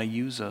still want to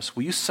use us.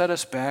 Will you set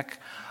us back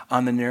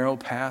on the narrow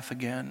path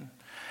again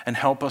and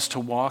help us to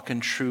walk in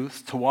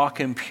truth, to walk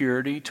in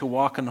purity, to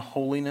walk in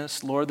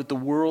holiness, Lord, that the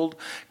world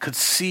could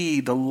see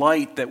the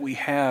light that we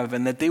have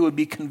and that they would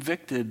be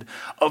convicted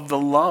of the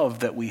love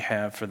that we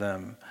have for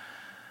them.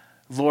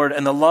 Lord,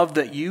 and the love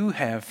that you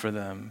have for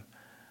them.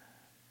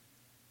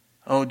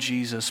 Oh,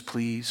 Jesus,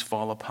 please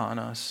fall upon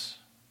us.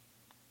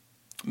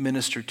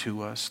 Minister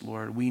to us,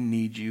 Lord. We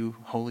need you,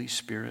 Holy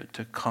Spirit,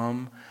 to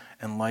come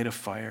and light a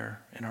fire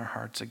in our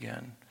hearts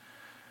again.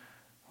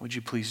 Would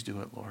you please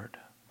do it, Lord?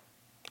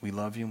 We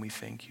love you and we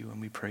thank you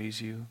and we praise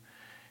you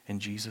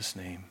in Jesus'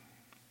 name.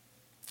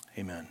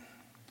 Amen.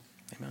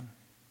 Amen.